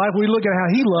His life, we look at how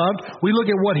He loved, we look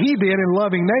at what He did in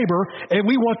loving neighbor, and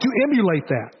we want to emulate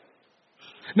that.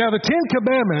 Now, the Ten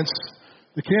Commandments,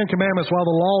 while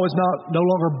the law is no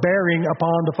longer bearing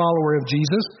upon the follower of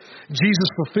Jesus, Jesus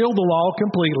fulfilled the law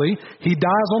completely. He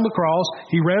dies on the cross.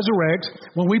 He resurrects.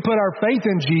 When we put our faith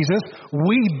in Jesus,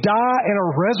 we die and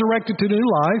are resurrected to new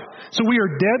life. So we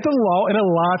are dead to the law and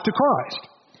alive to Christ.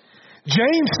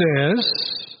 James says,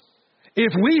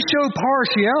 if we show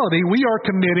partiality, we are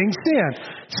committing sin.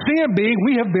 Sin being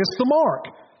we have missed the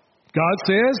mark. God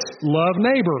says, love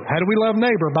neighbor. How do we love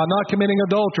neighbor? By not committing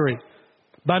adultery.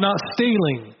 By not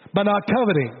stealing, by not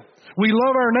coveting. We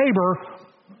love our neighbor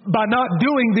by not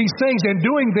doing these things and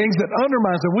doing things that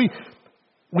undermines them.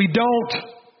 We don't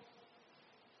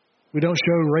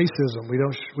show racism.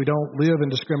 We don't live in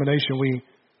discrimination.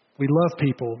 We love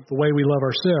people the way we love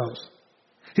ourselves.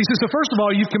 He says, so first of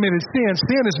all, you've committed sin.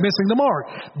 Sin is missing the mark.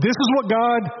 This is what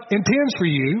God intends for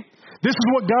you. This is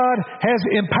what God has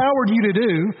empowered you to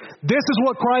do. This is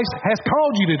what Christ has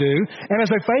called you to do. And as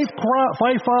a Christ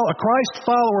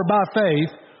follower by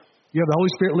faith, you have the Holy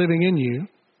Spirit living in you.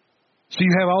 So you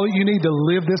have all that you need to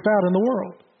live this out in the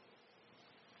world.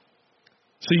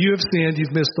 So you have sinned,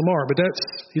 you've missed the mark. But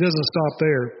he doesn't stop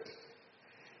there.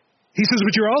 He says,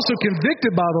 but you're also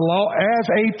convicted by the law as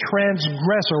a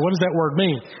transgressor. What does that word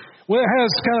mean? Well, it has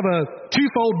kind of a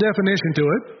twofold definition to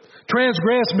it.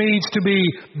 Transgress means to be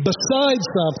beside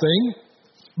something,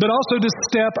 but also to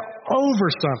step over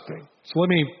something. So let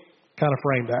me kind of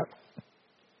frame that.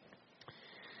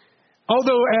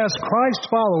 Although as Christ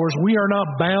followers, we are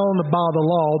not bound by the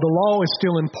law is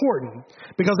still important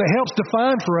because it helps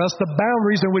define for us the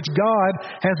boundaries in which God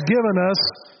has given us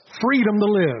freedom to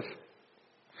live.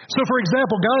 So for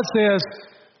example, God says,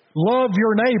 love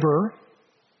your neighbor,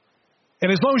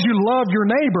 and as long as you love your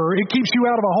neighbor, it keeps you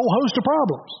out of a whole host of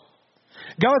problems.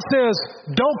 God says,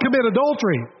 don't commit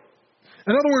adultery.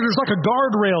 In other words, there's like a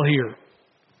guardrail here.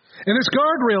 And this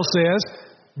guardrail says,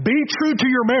 be true to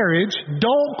your marriage.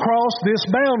 Don't cross this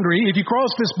boundary. If you cross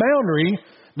this boundary,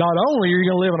 not only are you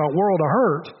going to live in a world of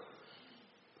hurt,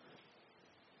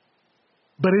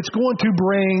 but it's going to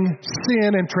bring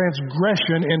sin and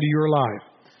transgression into your life.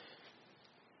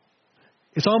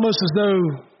 It's almost as though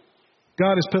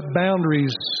God has put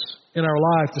boundaries in our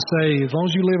life to say, as long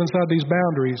as you live inside these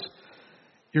boundaries,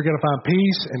 you're going to find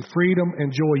peace and freedom and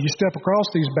joy. You step across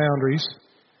these boundaries.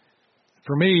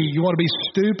 For me, you want to be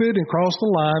stupid and cross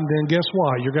the line, then guess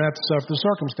what? You're going to have to suffer the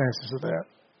circumstances of that.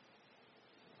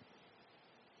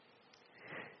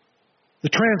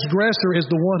 The transgressor is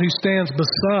the one who stands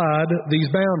beside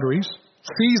these boundaries,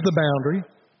 sees the boundary,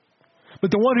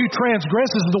 but the one who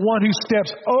transgresses is the one who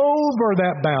steps over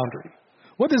that boundary.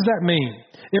 What does that mean?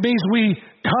 It means we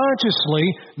consciously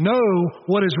know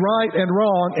what is right and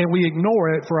wrong and we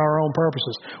ignore it for our own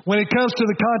purposes. When it comes to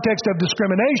the context of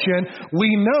discrimination, we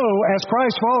know as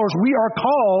Christ followers we are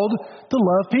called to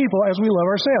love people as we love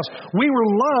ourselves. We were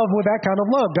loved with that kind of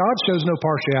love. God shows no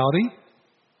partiality.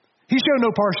 He showed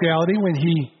no partiality when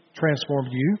He transformed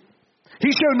you.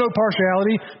 He showed no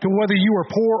partiality to whether you were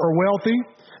poor or wealthy,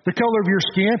 the color of your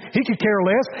skin. He could care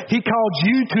less. He called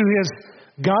you to His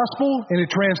gospel and it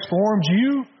transformed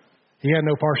you. He had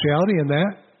no partiality in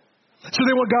that. So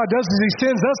then what God does is He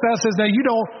sends us out and says, now you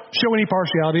don't show any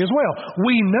partiality as well.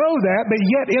 We know that, but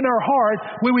yet in our heart,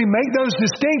 when we make those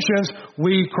distinctions,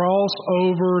 we cross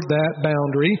over that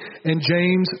boundary. And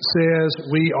James says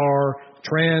we are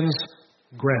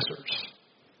transgressors.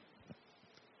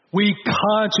 We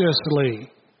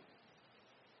consciously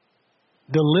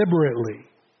Deliberately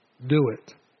do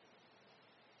it.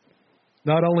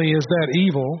 Not only is that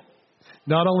evil,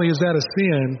 not only is that a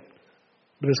sin,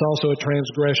 but it's also a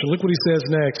transgression. Look what he says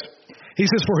next. He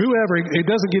says, for whoever, it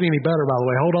doesn't get any better, by the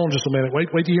way. Hold on just a minute. Wait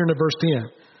till you hear into verse 10.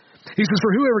 He says,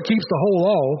 for whoever keeps the whole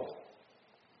law,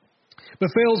 but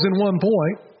fails in one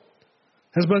point,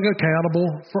 has been accountable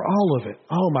for all of it.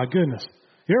 Oh, my goodness.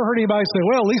 You ever heard anybody say,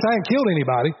 well, at least I ain't killed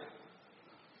anybody?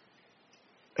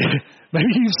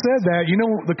 Maybe you've said that. You know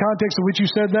the context in which you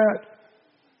said that?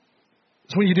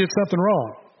 It's when you did something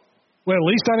wrong. Well, at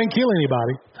least I didn't kill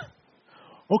anybody.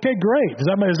 Okay, great. Is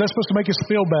that supposed to make us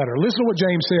feel better? Listen to what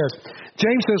James says.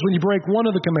 James says when you break one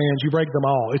of the commands, you break them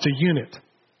all. It's a unit.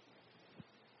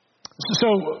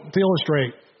 So, to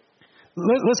illustrate,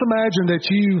 let's imagine that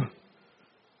you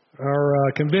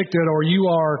are convicted or you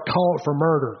are caught for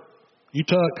murder. You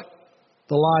took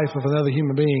the life of another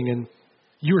human being and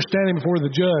you were standing before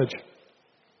the judge.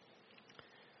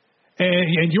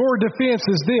 And your defense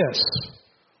is this.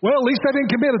 Well, at least I didn't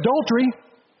commit adultery.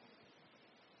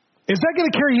 Is that going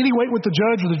to carry any weight with the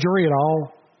judge or the jury at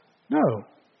all? No.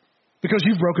 Because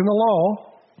you've broken the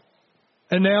law,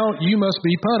 and now you must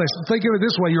be punished. Think of it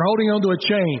this way. You're holding onto a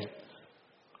chain.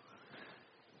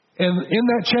 And in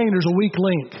that chain, there's a weak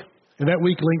link, and that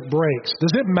weak link breaks.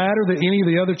 Does it matter that any of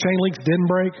the other chain links didn't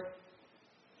break?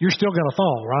 You're still going to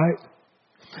fall, right?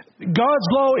 God's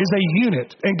law is a unit,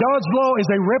 and God's law is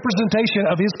a representation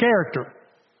of His character.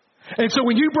 And so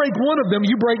when you break one of them,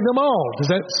 you break them all. Does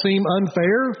that seem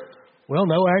unfair? Well,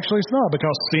 no, actually it's not,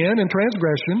 because sin and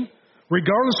transgression,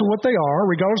 regardless of what they are,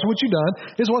 regardless of what you've done,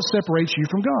 is what separates you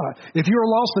from God. If you're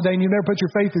lost today and you never put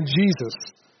your faith in Jesus,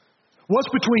 what's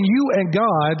between you and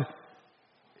God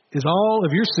is all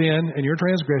of your sin and your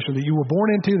transgression that you were born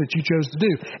into, that you chose to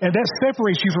do. And that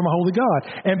separates you from a holy God.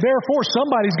 And therefore,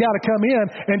 somebody's got to come in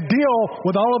and deal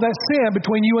with all of that sin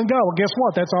between you and God. Well, guess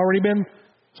what? It's already been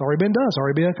done. It's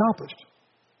already been accomplished.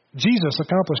 Jesus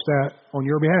accomplished that on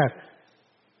your behalf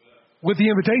with the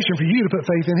invitation for you to put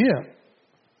faith in Him.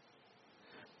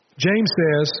 James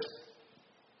says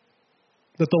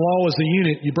that the law is a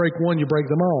unit. You break one, you break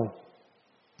them all.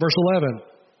 Verse 11.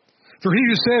 For he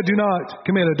who said, do not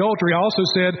commit adultery, also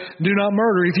said, do not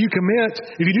murder. If you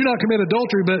do not commit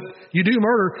adultery, but you do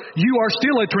murder, you are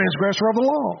still a transgressor of the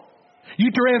law. You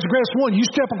transgress one, you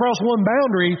step across one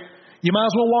boundary, you might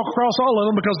as well walk across all of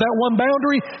them, because that one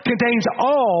boundary contains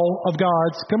all of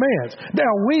God's commands. Now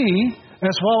we,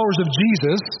 as followers of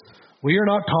Jesus, we are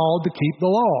not called to keep the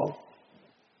law.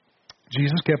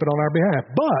 Jesus kept it on our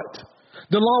behalf. But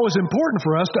the law is important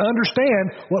for us to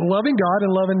understand what loving God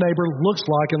and loving neighbor looks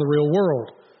like in the real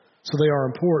world. So they are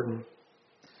important.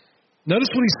 Notice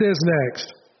what he says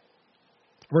next.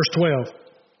 Verse 12.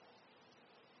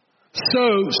 So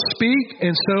speak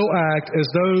and so act as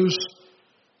those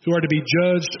who are to be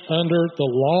judged under the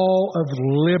law of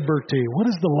liberty. What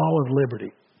is the law of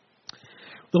liberty?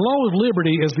 The law of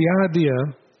liberty is the idea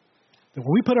that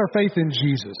when we put our faith in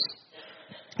Jesus,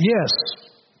 yes,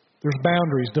 there's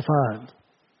boundaries defined.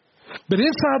 But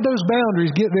inside those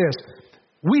boundaries, get this,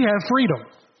 we have freedom.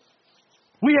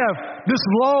 We have this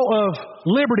law of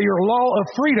liberty or law of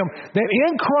freedom that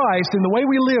in Christ, in the way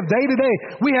we live day to day,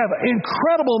 we have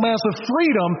incredible amounts of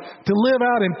freedom to live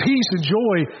out in peace and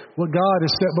joy what God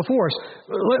has set before us.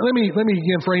 Let me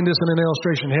again frame this in an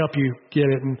illustration to help you get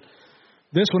it. And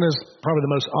this one is probably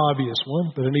the most obvious one,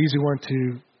 but an easy one to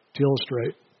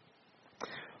illustrate.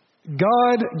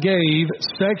 God gave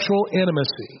sexual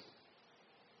intimacy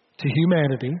to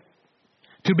humanity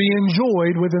to be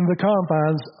enjoyed within the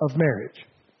confines of marriage.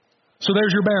 So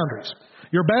there's your boundaries.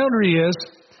 Your boundary is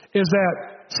that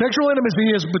sexual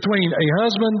intimacy is between a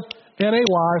husband and a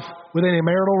wife within a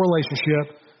marital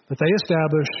relationship that they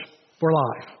establish for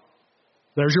life.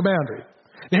 There's your boundary.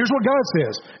 And here's what God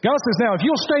says. God says, now, if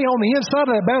you'll stay on the inside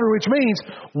of that boundary, which means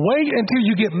wait until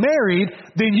you get married,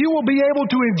 then you will be able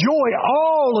to enjoy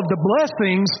all of the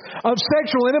blessings of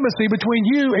sexual intimacy between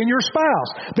you and your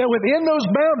spouse. That within those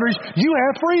boundaries, you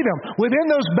have freedom. Within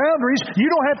those boundaries, you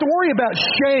don't have to worry about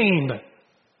shame.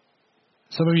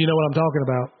 Some of you know what I'm talking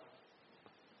about.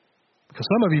 Because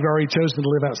some of you have already chosen to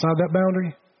live outside that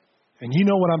boundary. And you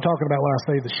know what I'm talking about when I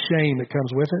say the shame that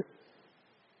comes with it.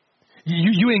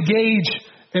 You engage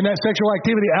in that sexual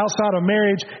activity outside of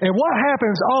marriage, and what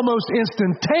happens almost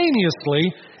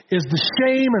instantaneously is the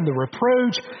shame and the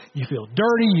reproach. You feel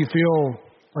dirty. You feel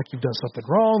like you've done something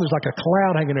wrong. There's like a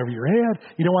cloud hanging over your head.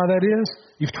 You know why that is?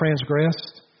 You've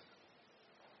transgressed.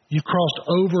 You've crossed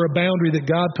over a boundary that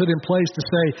God put in place to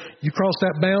say, you cross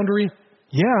that boundary,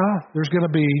 yeah, there's going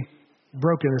to be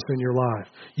brokenness in your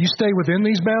life. You stay within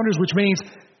these boundaries, which means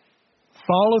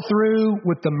follow through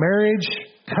with the marriage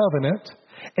covenant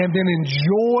and then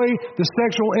enjoy the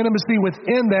sexual intimacy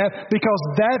within that, because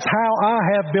that's how I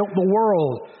have built the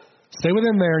world. Stay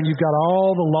within there and you've got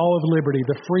all the law of liberty,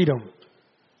 the freedom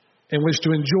in which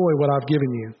to enjoy what I've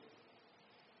given you.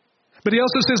 But he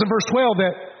also says in verse 12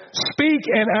 that speak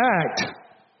and act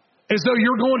as though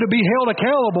you're going to be held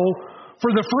accountable for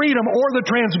the freedom or the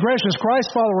transgressions. Christ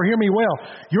follower, hear me well.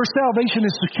 Your salvation is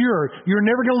secure. You're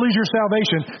never going to lose your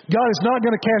salvation. God is not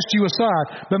going to cast you aside.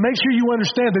 But make sure you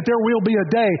understand that there will be a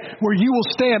day where you will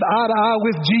stand eye to eye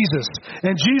with Jesus.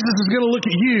 And Jesus is going to look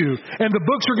at you. And the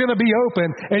books are going to be open.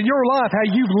 And your life, how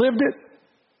you've lived it,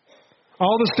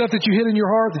 all the stuff that you hid in your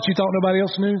heart that you thought nobody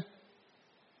else knew,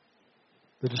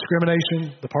 the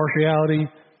discrimination, the partiality,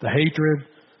 the hatred,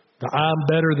 the I'm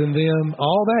better than them,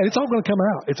 all that, it's all going to come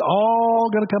out. It's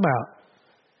all going to come out.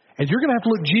 And you're going to have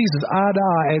to look Jesus eye to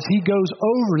eye as he goes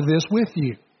over this with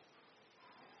you.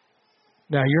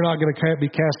 Now, you're not going to be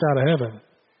cast out of heaven.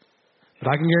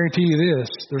 But I can guarantee you this,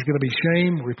 there's going to be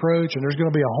shame, reproach, and there's going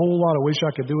to be a whole lot of wish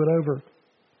I could do it over.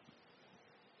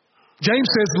 James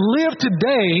says, live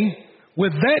today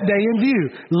with that day in view.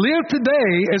 Live today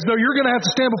as though you're going to have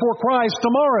to stand before Christ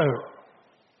tomorrow.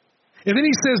 And then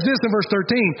he says this in verse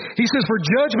 13. He says, for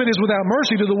judgment is without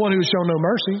mercy to the one who has shown no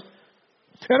mercy.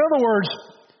 In other words,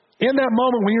 in that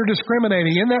moment when you're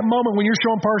discriminating, in that moment when you're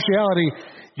showing partiality,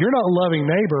 you're not loving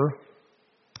neighbor,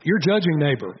 you're judging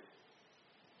neighbor.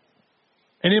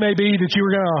 And it may be that you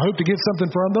were going to hope to get something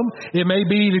from them. It may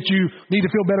be that you need to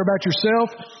feel better about yourself.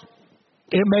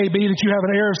 It may be that you have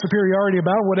an air of superiority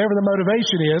about it, whatever the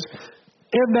motivation is.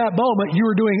 In that moment, you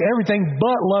are doing everything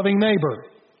but loving neighbor.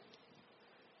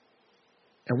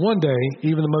 And one day,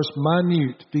 even the most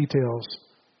minute details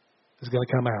is going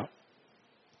to come out.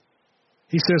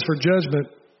 He says, for judgment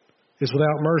is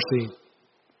without mercy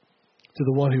to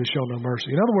the one who has shown no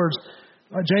mercy. In other words,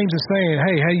 James is saying,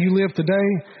 hey, how you live today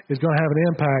is going to have an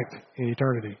impact in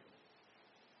eternity.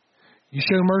 You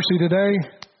show mercy today,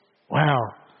 wow,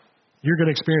 you're going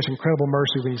to experience incredible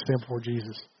mercy when you stand before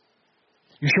Jesus.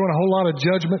 You're showing a whole lot of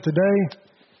judgment today,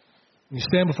 when you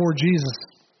stand before Jesus,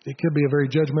 it could be a very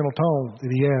judgmental tone that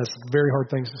he has, very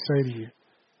hard things to say to you.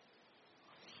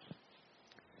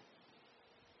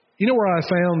 You know where I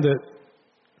found that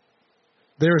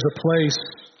there's a place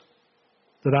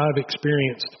that I've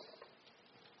experienced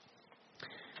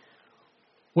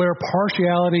where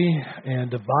partiality and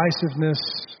divisiveness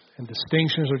and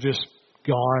distinctions are just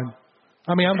gone.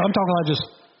 I mean, I'm talking about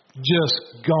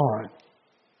just gone.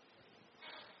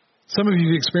 Some of you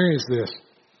have experienced this.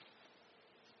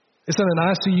 It's in an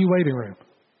ICU waiting room.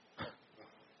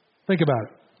 Think about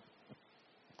it.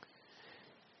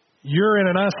 You're in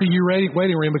an ICU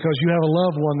waiting room because you have a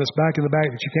loved one that's back in the back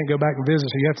that you can't go back and visit,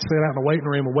 so you have to sit out in the waiting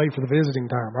room and wait for the visiting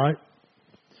time, right?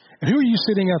 And who are you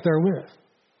sitting out there with?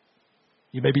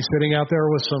 You may be sitting out there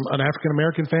with an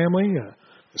African-American family, a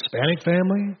Hispanic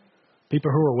family,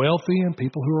 people who are wealthy and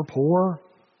people who are poor,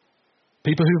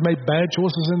 people who've made bad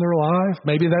choices in their life.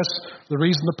 Maybe that's the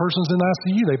reason the person's in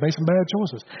ICU. They've made some bad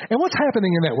choices. And what's happening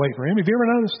in that waiting room? Have you ever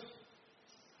noticed?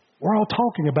 We're all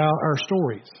talking about our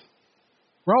stories.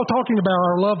 We're all talking about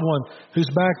our loved one who's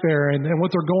back there and what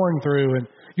they're going through. And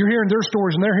you're hearing their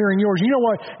stories and they're hearing yours. You know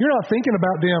what? You're not thinking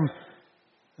about them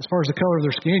as far as the color of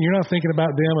their skin. You're not thinking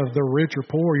about them if they're rich or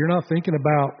poor. You're not thinking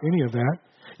about any of that.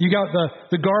 You got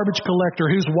the garbage collector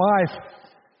whose wife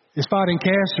is fighting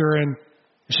cancer and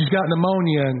she's got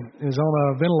pneumonia and is on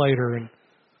a ventilator. And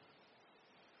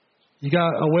you got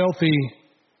a wealthy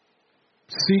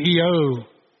CEO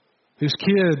whose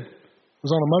kid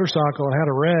was on a motorcycle and had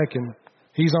a wreck and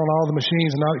he's on all the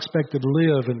machines and not expected to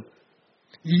live. And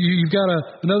you've got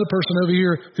another person over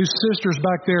here whose sister's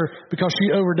back there because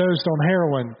she overdosed on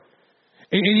heroin.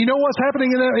 And you know what's happening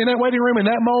in that waiting room in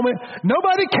that moment?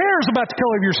 Nobody cares about the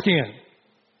color of your skin.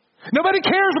 Nobody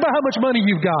cares about how much money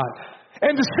you've got.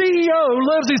 And the CEO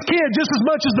loves his kid just as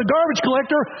much as the garbage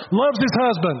collector loves his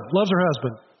husband, loves her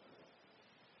husband.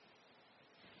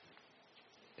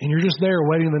 And you're just there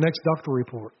waiting the next doctor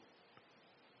report.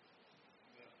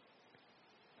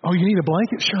 Oh, you need a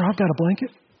blanket? Sure, I've got a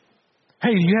blanket.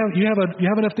 Hey, you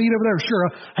have enough to eat over there? Sure.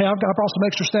 Hey, I brought some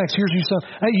extra snacks. Here's you some.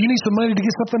 Hey, you need some money to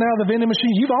get something out of the vending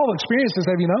machine? You've all experienced this,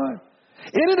 have you not?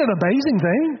 Isn't it an amazing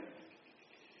thing?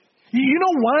 You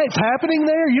know why it's happening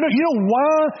there? You know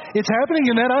why it's happening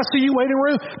in that ICU waiting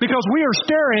room? Because we are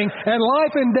staring at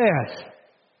life and death.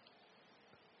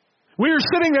 We are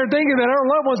sitting there thinking that our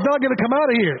loved one's not going to come out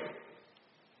of here.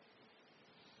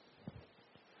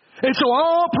 And so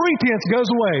all pretense goes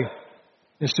away.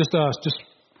 It's just us, just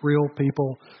real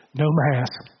people, no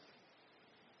mask.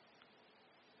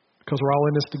 Because we're all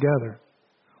in this together.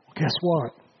 Well, guess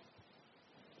what?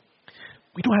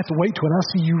 We don't have to wait to an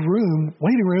ICU room,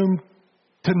 waiting room,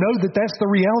 to know that that's the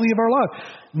reality of our life.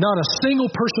 Not a single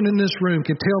person in this room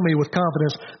can tell me with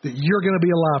confidence that you're going to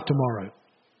be alive tomorrow.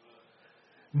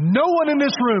 No one in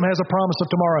this room has a promise of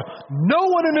tomorrow. No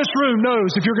one in this room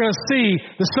knows if you're going to see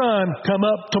the sun come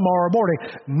up tomorrow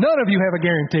morning. None of you have a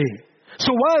guarantee.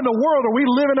 So why in the world are we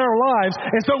living our lives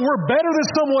as though we're better than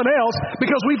someone else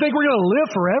because we think we're going to live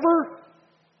forever?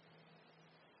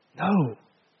 No.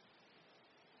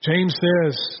 James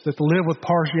says that to live with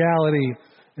partiality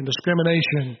and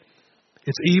discrimination,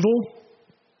 it's evil,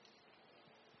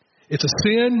 it's a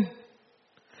sin,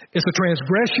 it's a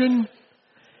transgression,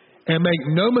 and make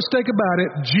no mistake about it,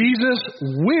 Jesus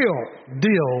will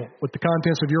deal with the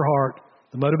contents of your heart,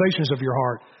 the motivations of your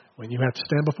heart, when you have to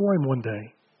stand before Him one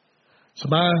day. So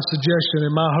my suggestion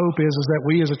and my hope is that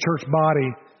we as a church body,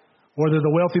 whether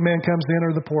the wealthy man comes in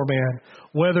or the poor man,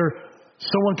 whether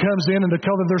someone comes in and the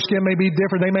color of their skin may be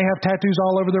different, they may have tattoos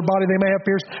all over their body, they may have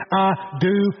fears, I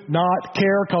do not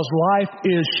care because life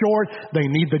is short. They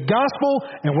need the gospel.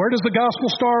 And where does the gospel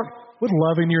start? With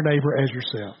loving your neighbor as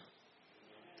yourself.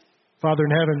 Father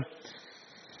in heaven,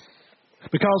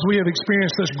 because we have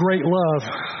experienced such great love,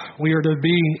 we are to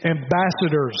be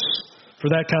ambassadors for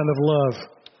that kind of love.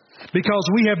 Because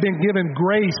we have been given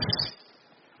grace,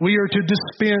 we are to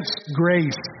dispense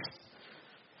grace.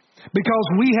 Because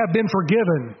we have been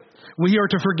forgiven, we are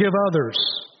to forgive others.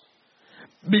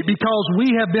 Because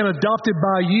we have been adopted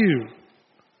by you,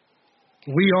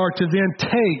 we are to then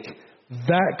take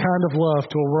that kind of love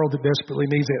to a world that desperately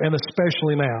needs it, and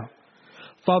especially now.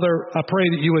 Father, I pray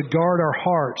that you would guard our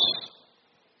hearts,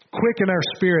 quicken our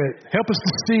spirit, help us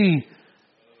to see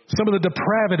some of the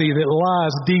depravity that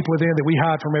lies deep within that we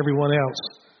hide from everyone else.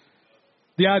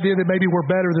 The idea that maybe we're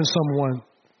better than someone.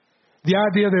 The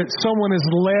idea that someone is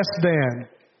less than.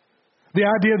 The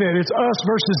idea that it's us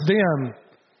versus them.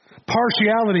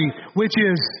 Partiality, which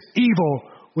is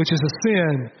evil, which is a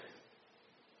sin,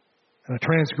 and a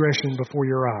transgression before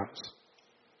your eyes.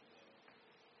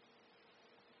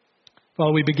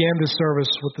 Father, we began this service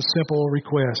with the simple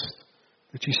request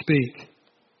that you speak.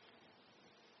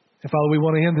 And Father, we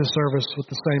want to end this service with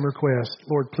the same request.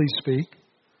 Lord, please speak.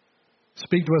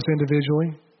 Speak to us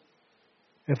individually.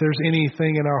 If there's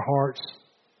anything in our hearts,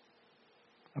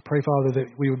 I pray, Father,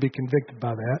 that we would be convicted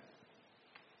by that.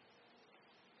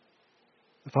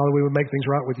 That, Father, we would make things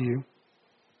right with you.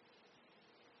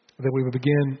 That we would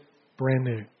begin brand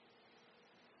new.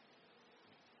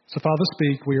 So, Father,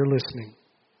 speak. We are listening.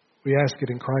 We ask it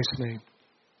in Christ's name.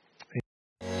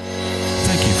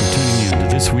 Thank you for tuning in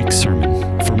to this week's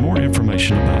sermon. For more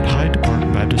information about Hyde Park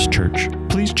Baptist Church,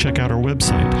 please check out our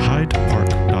website,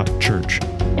 hydepark.church,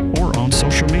 or on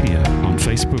social media on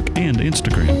Facebook and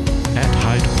Instagram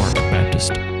 @Hyde Park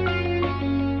Baptist.